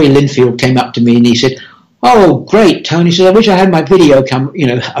Harry Linfield came up to me and he said, "Oh, great, Tony." He said, "I wish I had my video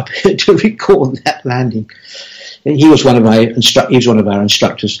up here to record that landing." And he was one of our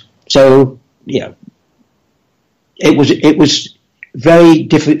instructors. So, it was very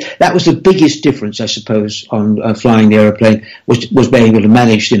different. That was the biggest difference, I suppose, on flying the aeroplane, was being able to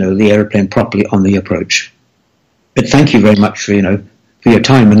manage, the aeroplane properly on the approach. But thank you very much for your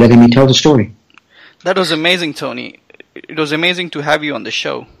time and letting me tell the story. That was amazing, Tony. It was amazing to have you on the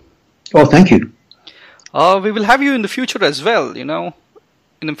show. Oh, thank you. We will have you in the future as well, in the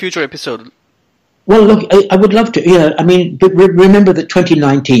future episode. Well, look, I would love to. But remember that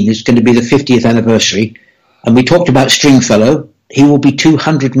 2019 is going to be the 50th anniversary, and we talked about Stringfellow. He will be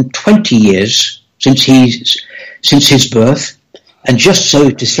 220 years since his birth, and just so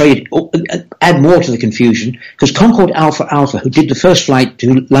to add more to the confusion, because Concorde Alpha, who did the first flight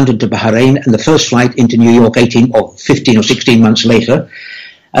to London to Bahrain and the first flight into New York 15 or 16 months later,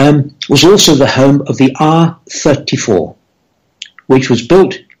 was also the home of the R-34, which was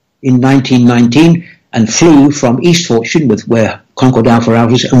built in 1919 and flew from East Fortune, where Concorde Alpha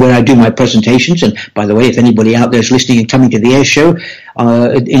is, and where I do my presentations. And by the way, if anybody out there is listening and coming to the air show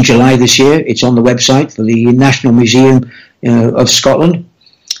in July this year, it's on the website for the National Museum of Scotland.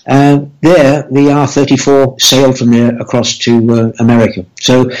 There, the R-34 sailed from there across to America.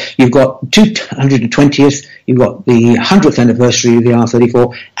 So you've got 220th, you've got the 100th anniversary of the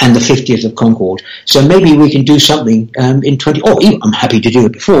R-34, and the 50th of Concorde. So maybe we can do something in I'm happy to do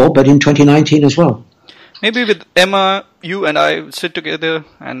it before, but in 2019 as well. Maybe with Emma, you and I sit together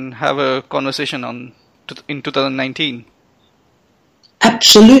and have a conversation in 2019.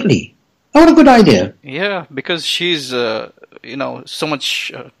 Absolutely. Oh, what a good idea. Yeah, because she's, so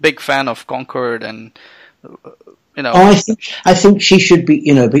much big fan of Concorde and, Oh, I think she should be,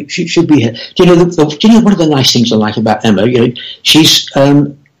 she should be here. Do you know one of the nice things I like about Emma? She's,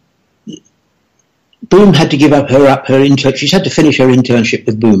 Boom had to give up her internship. She's had to finish her internship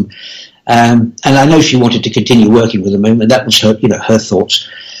with Boom. And I know she wanted to continue working with them, and that was her, her thoughts.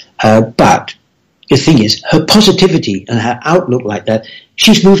 But the thing is, her positivity and her outlook like that,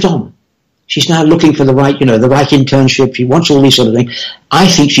 she's moved on. She's now looking for the right internship. She wants all these sort of things. I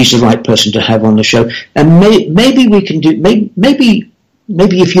think she's the right person to have on the show. And maybe we can do, maybe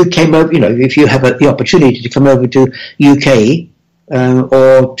if you came over, if you have the opportunity to come over to UK,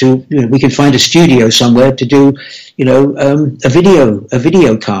 or to, we can find a studio somewhere to do, a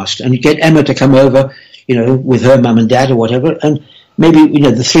video cast, and get Emma to come over, with her mum and dad or whatever, and maybe,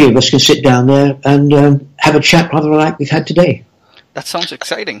 the three of us can sit down there and have a chat rather like we've had today. That sounds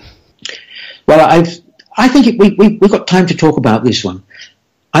exciting. Well, I think we've got time to talk about this one.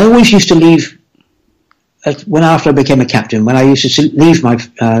 I always used to leave when after I became a captain, when I used to leave my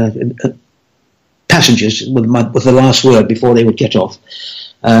passengers with the last word before they would get off,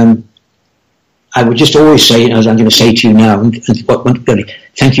 I would just always say, as I'm going to say to you now,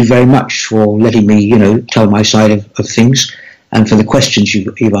 thank you very much for letting me, tell my side of things, and for the questions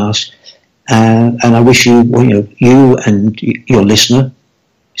you've asked. And I wish you, you and your listener,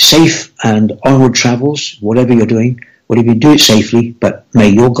 safe and onward travels, whatever you're doing. Whatever you do it safely, but may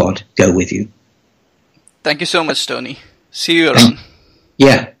your God go with you. Thank you so much, Tony. See you around.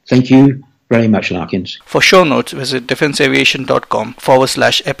 Thank you very much, Larkins. For show notes, visit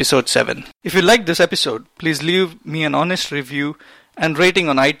defenseaviation.com/episode 7. If you liked this episode, please leave me an honest review and rating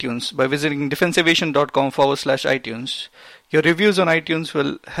on iTunes by visiting defenseaviation.com/iTunes. Your reviews on iTunes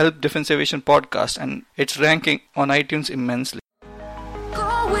will help Defense Aviation Podcast and its ranking on iTunes immensely.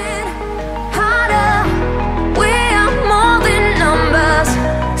 Going harder, we are more than numbers,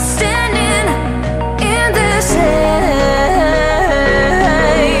 standing in the shade.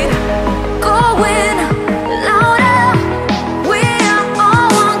 Going louder, we are all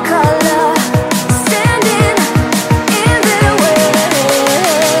one color, standing in their way.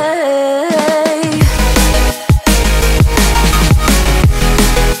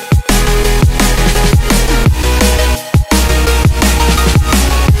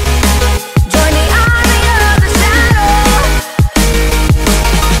 Join the army of the shadow.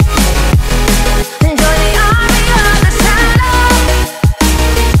 Join the army of the shadow.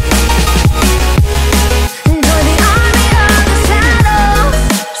 Join the army of the shadows,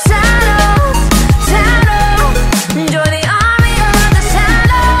 shadows, shadows. Join the army of the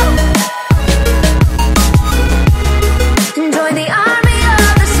shadows. Join the army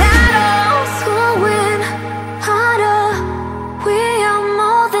of the shadows. Going harder, we are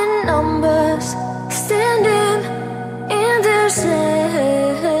more than numbers, standing in their shade.